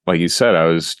of, like you said, I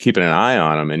was keeping an eye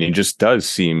on him, and he just does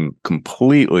seem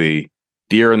completely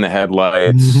deer in the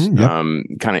headlights,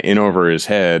 kind of in over his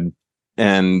head.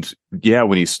 And yeah,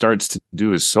 when he starts to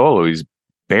do his solo, he's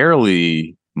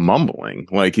barely mumbling.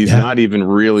 Like he's not even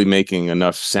really making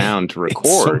enough sound to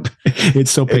record.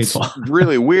 It's so painful. It's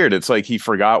really weird. It's like he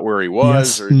forgot where he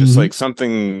was, or just like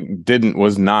something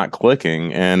was not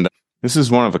clicking. And this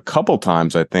is one of a couple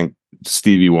times I think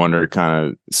Stevie Wonder kind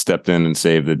of stepped in and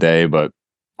saved the day. But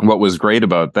what was great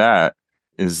about that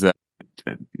is that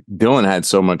Dylan had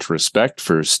so much respect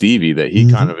for Stevie that he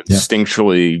kind of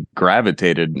instinctually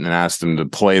gravitated and asked him to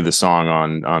play the song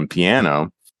on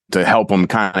piano to help him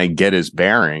kind of get his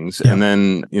bearings. And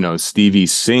then, Stevie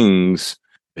sings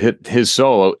his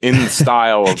solo in the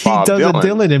style of Bob Dylan. He does a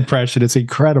Dylan impression. It's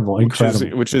incredible.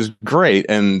 Which is great.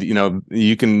 And,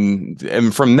 you can,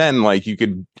 and from then, like, you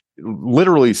could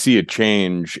literally see a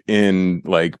change in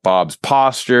like Bob's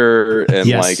posture and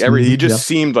like everything. He just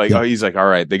seemed like, oh, he's like, all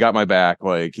right, they got my back.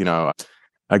 Like,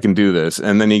 I can do this.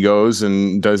 And then he goes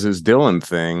and does his Dylan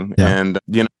thing. Yeah. And,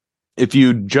 if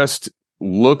you just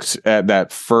looked at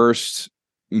that first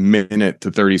minute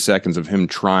to 30 seconds of him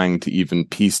trying to even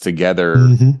piece together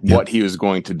what he was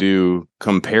going to do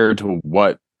compared to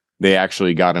what they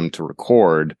actually got him to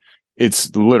record,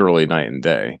 it's literally night and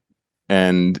day.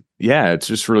 And yeah, it's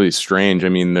just really strange. I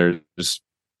mean, there's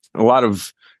a lot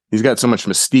of, he's got so much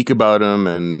mystique about him,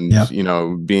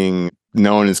 and, being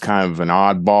known as kind of an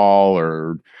oddball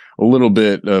or a little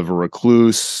bit of a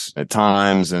recluse at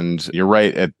times. And you're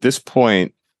right, at this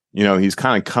point, he's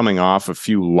kind of coming off a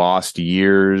few lost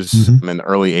years in the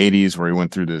early 80s where he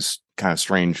went through this kind of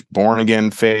strange born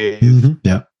again phase.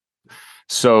 Yeah.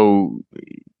 So,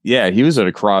 yeah, he was at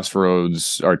a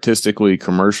crossroads artistically,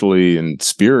 commercially, and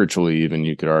spiritually, even,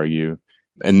 you could argue.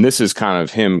 And this is kind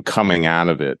of him coming out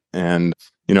of it. And,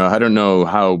 I don't know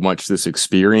how much this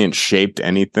experience shaped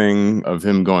anything of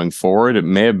him going forward. It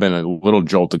may have been a little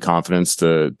jolt of confidence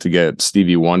to get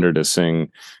Stevie Wonder to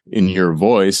sing in your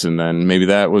voice. And then maybe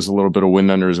that was a little bit of wind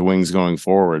under his wings going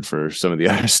forward for some of the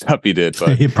other stuff he did.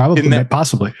 But he probably,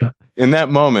 possibly. In that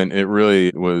moment, it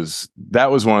really was,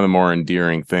 that was one of the more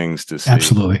endearing things to see.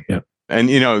 Absolutely. Yeah. And,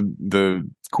 the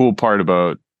cool part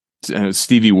about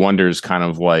Stevie Wonder's kind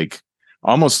of like,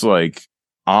 almost like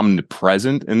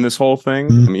omnipresent in this whole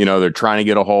thing. They're trying to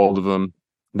get a hold of him.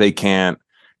 They can't.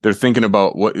 They're thinking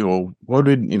about what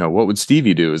would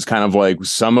Stevie do? Is kind of like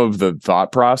some of the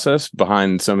thought process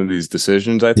behind some of these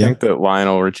decisions, I think, that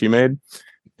Lionel Richie made.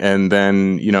 And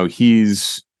then,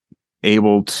 he's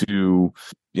able to,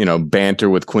 banter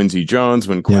with Quincy Jones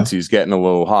when Quincy's getting a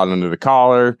little hot under the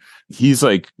collar. He's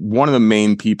like one of the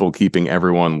main people keeping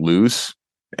everyone loose.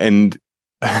 And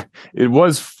it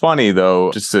was funny,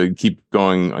 though, just to keep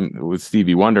going with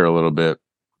Stevie Wonder a little bit,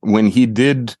 when he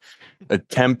did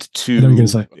attempt to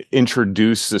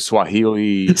introduce the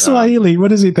Swahili.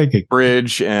 What is he thinking?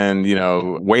 Bridge, and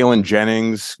Waylon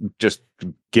Jennings just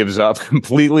gives up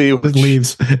completely, which,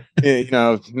 leaves.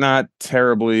 Not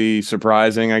terribly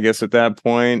surprising, I guess, at that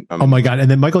point. Oh my God!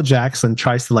 And then Michael Jackson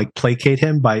tries to placate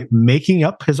him by making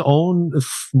up his own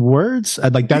words.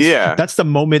 And that's the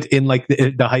moment in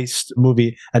the heist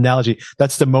movie analogy.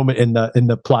 That's the moment in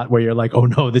the plot where you're like, oh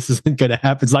no, this isn't going to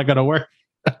happen. It's not going to work.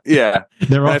 Yeah,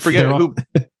 I forget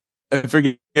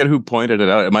who pointed it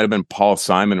out. It might have been Paul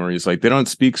Simon, where he's like, they don't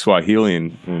speak Swahili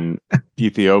in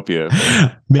Ethiopia.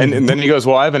 And then he goes,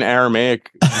 well, I have an Aramaic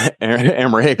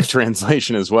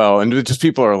translation as well. And just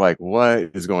people are like, what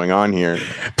is going on here?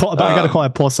 I got to call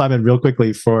out Paul Simon real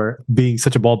quickly for being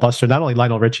such a ball buster. Not only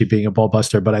Lionel Richie being a ball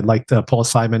buster, but I liked Paul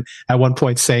Simon at one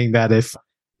point saying that if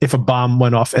a bomb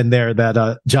went off in there,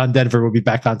 that John Denver would be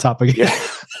back on top again. Yeah.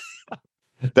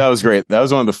 That was great. That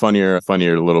was one of the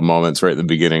funnier little moments right at the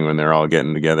beginning when they're all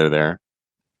getting together there.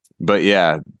 But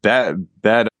yeah,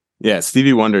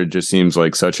 Stevie Wonder just seems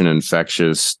like such an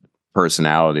infectious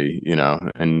personality,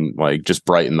 and just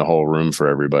brighten the whole room for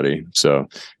everybody. So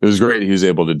it was great he was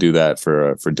able to do that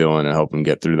for Dylan and help him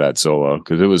get through that solo,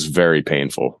 because it was very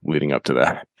painful leading up to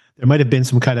that. There might have been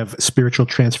some kind of spiritual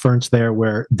transference there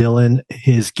where Dylan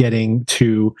is getting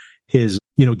to his,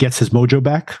 gets his mojo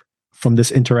back from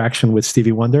this interaction with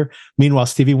Stevie Wonder. Meanwhile,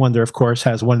 Stevie Wonder, of course,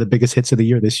 has one of the biggest hits of the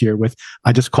year this year with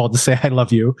I Just Called to Say I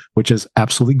Love You, which is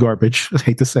absolutely garbage. I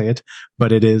hate to say it,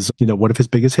 but it is, one of his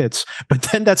biggest hits. But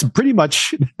then that's pretty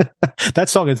much, that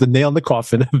song is the nail in the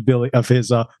coffin of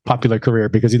his popular career,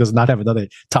 because he does not have another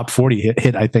top 40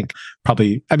 hit, I think.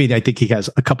 Probably, I think he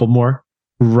has a couple more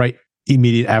right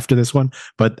immediate after this one,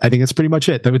 but I think that's pretty much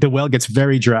it. The well gets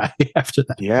very dry after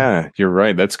that. Yeah, you're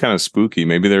right. That's kind of spooky.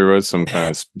 Maybe there was some kind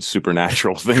of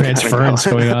supernatural thing transference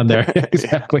going on there.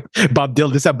 Exactly. Bob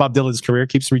Dylan. This is how Bob Dylan's career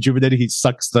keeps rejuvenating. He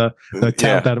sucks the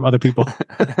talent out of other people.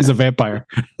 He's a vampire.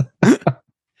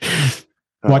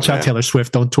 Watch out, Taylor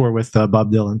Swift. Don't tour with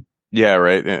Bob Dylan. Yeah,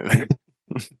 right. Yeah.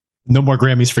 No more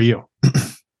Grammys for you.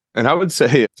 And I would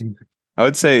say,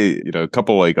 a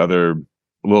couple other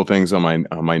little things on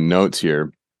my notes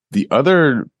here. The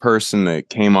other person that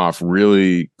came off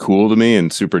really cool to me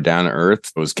and super down to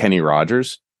earth was Kenny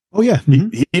Rogers. Oh yeah.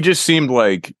 Mm-hmm. He just seemed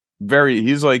like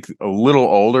he's like a little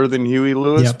older than Huey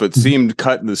Lewis, but seemed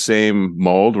cut in the same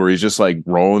mold where he's just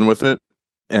rolling with it.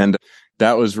 And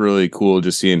that was really cool,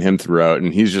 just seeing him throughout.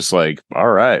 And he's just like, all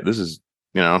right, this is,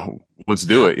 let's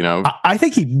do it. I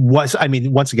think he was,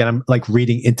 once again, I'm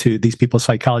reading into these people's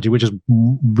psychology, which is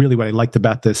really what I liked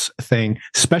about this thing,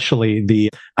 especially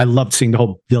I loved seeing the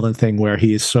whole Dylan thing where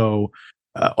he is so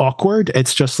awkward.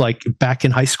 It's just back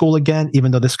in high school again,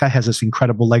 even though this guy has this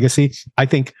incredible legacy. I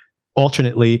think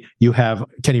alternately, you have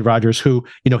Kenny Rogers, who,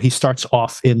 he starts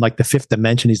off in like the fifth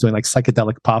dimension. He's doing like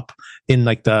psychedelic pop in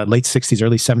like the late 60s,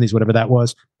 early 70s, whatever that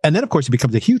was. And then, of course, he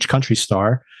becomes a huge country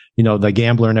star, the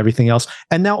Gambler and everything else.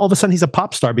 And now all of a sudden he's a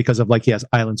pop star because of like he has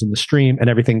Islands in the Stream and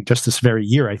everything just this very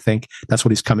year, I think. That's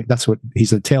what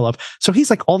he's a tale of. So he's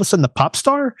like all of a sudden the pop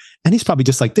star, and he's probably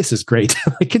just like, this is great.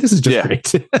 Like, this is just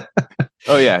great.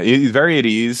 Oh, yeah. He's very at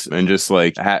ease and just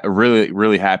like really,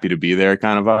 really happy to be there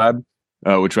kind of vibe.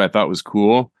 Which I thought was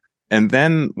cool. And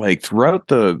then like throughout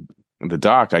the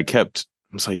doc, I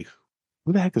was like,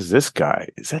 who the heck is this guy?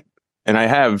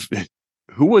 And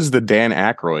who was the Dan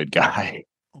Aykroyd guy?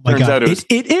 Oh my God. It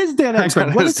is Dan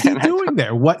Aykroyd. What is he doing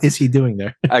there? What is he doing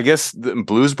there? I guess the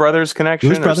Blues Brothers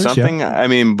connection or something. Yeah. I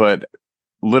mean, but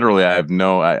literally I have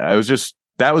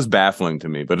that was baffling to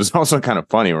me, but it's also kind of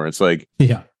funny where it's like,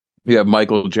 yeah, you have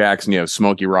Michael Jackson, you have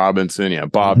Smokey Robinson, you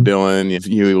have Bob Dylan, you have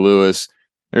Huey Lewis.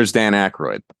 There's Dan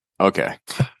Aykroyd. Okay.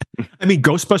 I mean,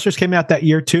 Ghostbusters came out that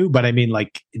year too, but I mean,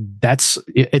 like,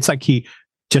 it's like he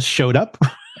just showed up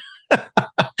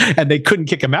and they couldn't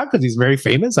kick him out because he's very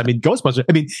famous. I mean, Ghostbusters,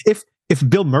 I mean, if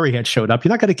Bill Murray had showed up, you're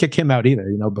not going to kick him out either,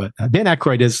 but Dan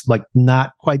Aykroyd is like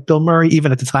not quite Bill Murray.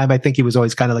 Even at the time, I think he was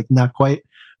always kind of like not quite.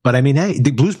 But I mean, hey,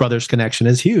 the Blues Brothers connection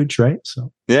is huge, right?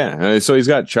 So yeah, so he's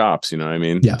got chops, I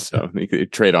mean? Yeah. So he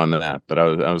could trade on to that. But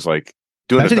I was like,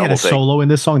 imagine he had a solo in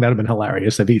this song. That would have been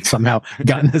hilarious if he'd somehow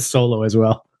gotten a solo as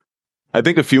well. I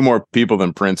think a few more people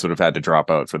than Prince would have had to drop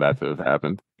out for that to have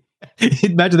happened.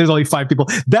 Imagine there's only 5 people.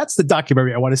 That's the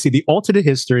documentary I want to see, the alternate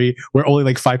history where only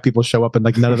like 5 people show up and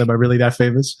like none of them are really that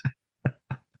famous.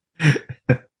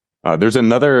 There's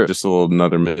another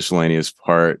miscellaneous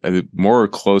part, more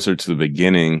closer to the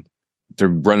beginning. They're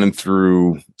running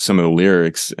through some of the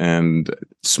lyrics, and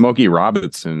Smokey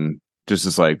Robinson just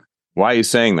is like, why are you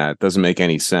saying that? Doesn't make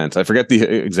any sense. I forget the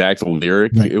exact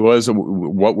lyric. Right. It was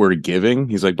what we're giving.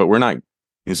 He's like, but we're not.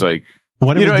 He's like,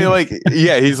 what are we like?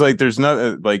 Yeah. He's like, there's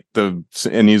not like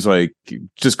and he's like,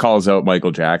 just calls out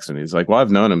Michael Jackson. He's like, well,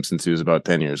 I've known him since he was about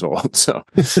 10 years old, so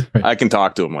right. I can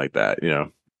talk to him like that.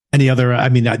 Any other? I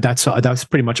mean, that's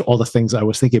pretty much all the things I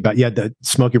was thinking about. Yeah, the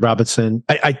Smokey Robinson.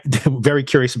 I'm very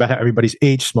curious about how everybody's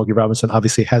aged. Smokey Robinson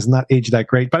obviously has not aged that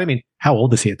great, but I mean, how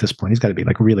old is he at this point? He's got to be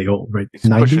like really old, right? He's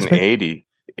 90s, pushing 80.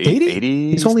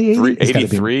 80? He's only 80?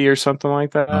 83 or something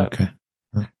like that. Okay.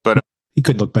 But he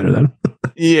could look better then.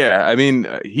 Yeah, I mean,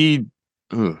 he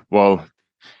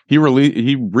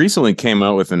recently came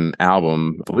out with an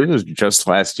album, I believe it was just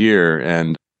last year,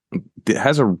 and it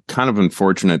has a kind of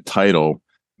unfortunate title.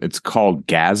 It's called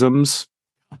Gasms.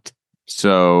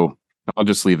 So I'll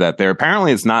just leave that there.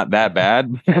 Apparently it's not that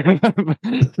bad,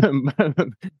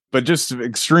 but just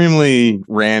extremely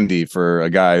randy for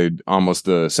a guy almost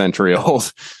a century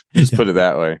old. Just put it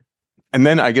that way. And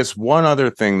then I guess one other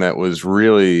thing that was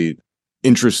really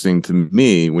interesting to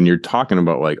me when you're talking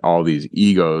about like all these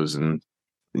egos and,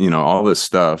 all this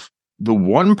stuff, the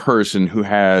one person who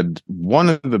had one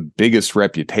of the biggest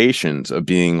reputations of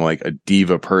being like a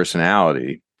diva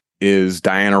personality is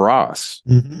Diana Ross.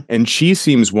 Mm-hmm. And she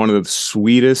seems one of the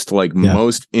sweetest, like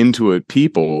most into it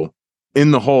people in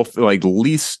the whole, like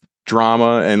least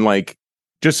drama. And like,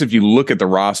 just if you look at the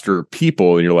roster of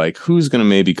people and you're like, who's going to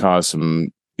maybe cause some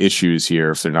issues here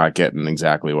if they're not getting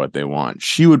exactly what they want?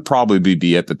 She would probably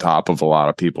be at the top of a lot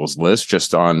of people's list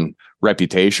just on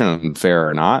reputation, fair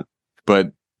or not.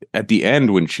 But at the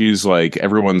end, when she's like,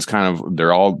 everyone's kind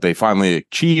of, they finally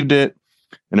achieved it.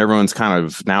 And everyone's kind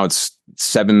of, now it's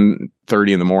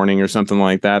 7:30 in the morning or something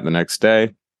like that the next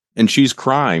day. And she's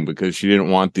crying because she didn't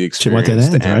want the experience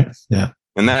to end. Right? Yeah.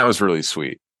 And that was really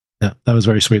sweet. Yeah, that was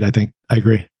very sweet, I think. I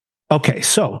agree. Okay,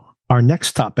 so our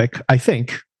next topic, I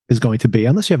think, is going to be,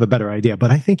 unless you have a better idea,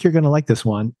 but I think you're going to like this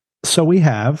one. So we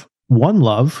have One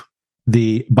Love,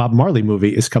 the Bob Marley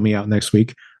movie is coming out next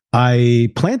week.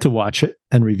 I plan to watch it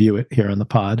and review it here on the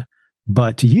pod,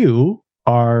 but you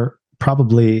are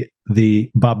probably the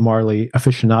Bob Marley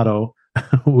aficionado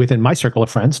within my circle of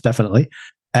friends, definitely.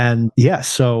 And yeah,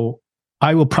 so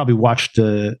I will probably watch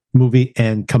the movie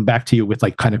and come back to you with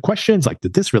like kind of questions like,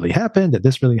 did this really happen? Did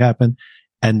this really happen?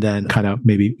 And then kind of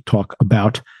maybe talk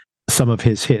about some of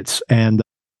his hits. And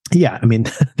yeah, I mean,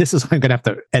 I'm going to have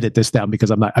to edit this down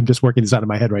because I'm just working this out in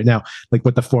my head right now, like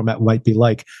what the format might be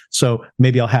like. So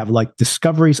maybe I'll have like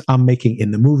discoveries I'm making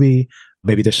in the movie.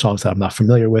 Maybe there's songs that I'm not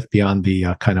familiar with beyond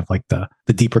the kind of like the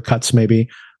deeper cuts. Maybe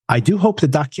I do hope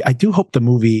the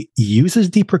movie uses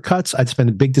deeper cuts. It's been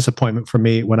a big disappointment for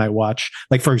me when I watch,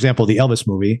 like, for example, the Elvis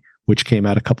movie, which came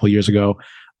out a couple of years ago.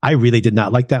 I really did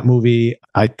not like that movie.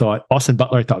 I thought Austin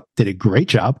Butler did a great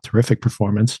job, terrific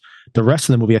performance. The rest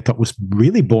of the movie I thought was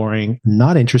really boring,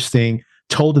 not interesting,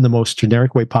 told in the most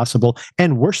generic way possible.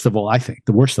 And worst of all, I think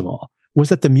the worst of all was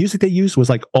that the music they used was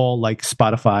like all like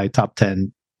Spotify top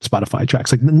 10 Spotify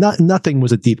tracks. Like nothing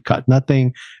was a deep cut.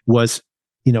 Nothing was,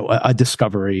 a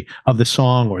discovery of the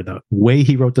song or the way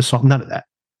he wrote the song. None of that.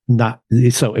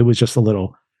 So it was just a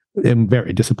little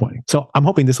very disappointing. So I'm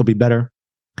hoping this will be better.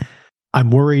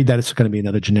 I'm worried that it's going to be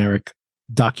another generic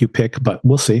docu pick, but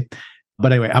we'll see.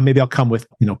 But anyway, maybe I'll come with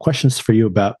questions for you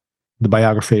about the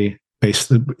biography based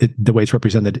the way it's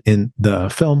represented in the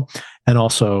film, and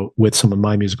also with some of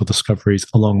my musical discoveries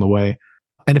along the way.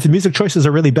 And if the music choices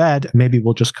are really bad, maybe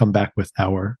we'll just come back with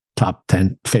our top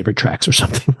 10 favorite tracks or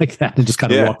something like that, and just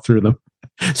kind of walk through them.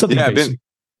 Something basic.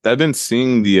 I've been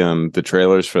seeing the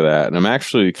trailers for that, and I'm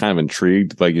actually kind of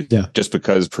intrigued. Just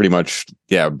because pretty much,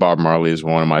 Bob Marley is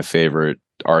one of my favorite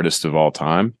artists of all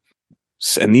time.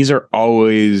 And these are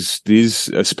always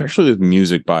especially with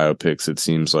music biopics, it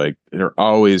seems like they're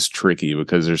always tricky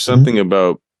because there's something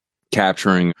about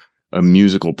capturing a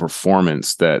musical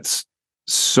performance that's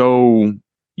so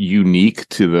unique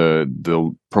to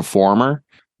the performer.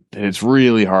 It's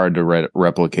really hard to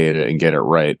replicate it and get it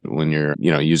right when you're,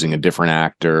 using a different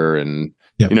actor, and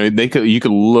you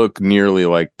could look nearly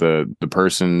like the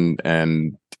person,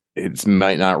 and it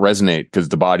might not resonate because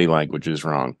the body language is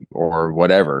wrong or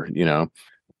whatever,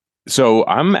 So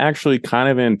I'm actually kind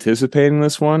of anticipating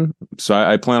this one. So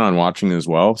I plan on watching as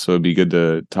well. So it'd be good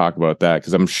to talk about that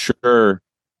because I'm sure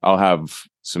I'll have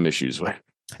some issues with.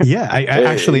 Yeah,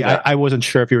 I wasn't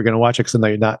sure if you were going to watch it because I know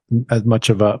you're not as much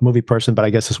of a movie person, but I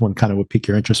guess this one kind of would pique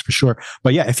your interest for sure.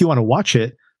 But yeah, if you want to watch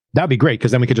it, that'd be great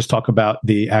because then we could just talk about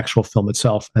the actual film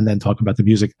itself and then talk about the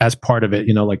music as part of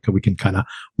it. Like we can kind of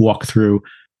walk through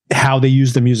how they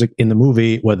use the music in the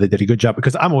movie, whether they did a good job.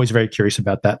 Because I'm always very curious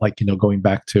about that. Like, going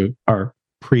back to our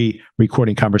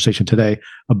pre-recording conversation today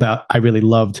about, I really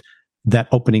loved that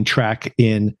opening track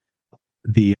in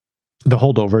the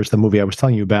Holdovers, the movie I was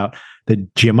telling you about, the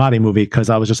Giamatti movie, because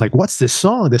I was just like, what's this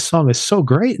song? This song is so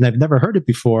great. And I've never heard it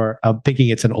before. I'm thinking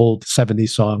it's an old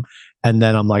 70s song. And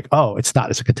then I'm like, oh, it's not.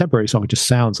 It's a contemporary song. It just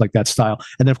sounds like that style.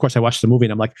 And then, of course, I watched the movie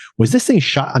and I'm like, was this thing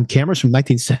shot on cameras from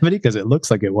 1970? Because it looks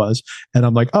like it was. And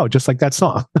I'm like, oh, just like that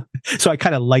song. So I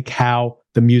kind of like how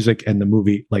the music and the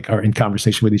movie are in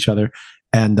conversation with each other.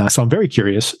 And so I'm very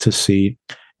curious to see.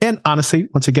 And honestly,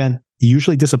 once again,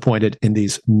 usually disappointed in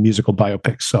these musical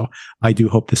biopics. So I do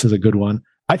hope this is a good one.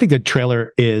 I think the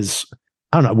trailer is,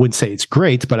 I don't know, I wouldn't say it's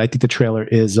great, but I think the trailer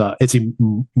is it's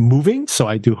moving. So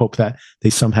I do hope that they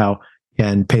somehow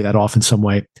can pay that off in some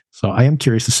way. So I am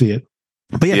curious to see it.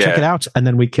 But check it out, and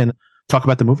then we can talk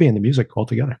about the movie and the music all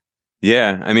together.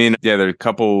 Yeah, I mean, there are a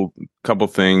couple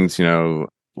things,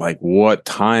 like what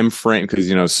time frame,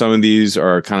 because some of these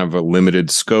are kind of a limited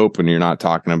scope, and you're not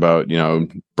talking about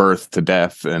birth to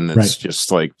death, and it's just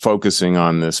like focusing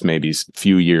on this maybe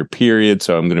few year period.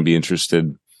 So I'm going to be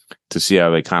interested to see how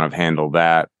they kind of handle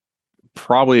that.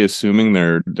 Probably assuming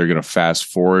they're going to fast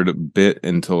forward a bit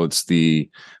until it's the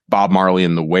Bob Marley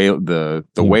and the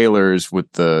Wailers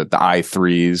with the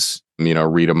I3s,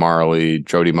 Rita Marley,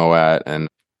 Jody Moat, and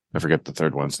I forget the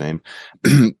third one's name.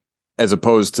 As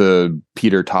opposed to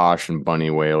Peter Tosh and Bunny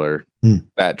Wailer,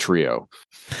 that trio.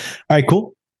 All right,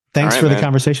 cool. Thanks for the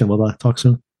conversation. We'll talk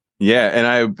soon. Yeah,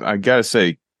 and I gotta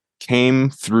say, came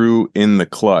through in the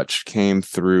clutch.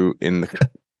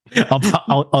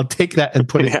 I'll take that and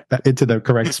put it into the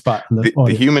correct spot.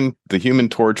 The human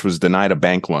torch was denied a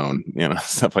bank loan.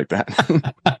 Stuff like that.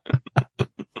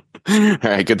 All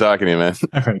right, good talking to you, man.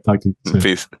 All right, talk to you soon.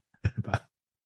 Peace. Bye.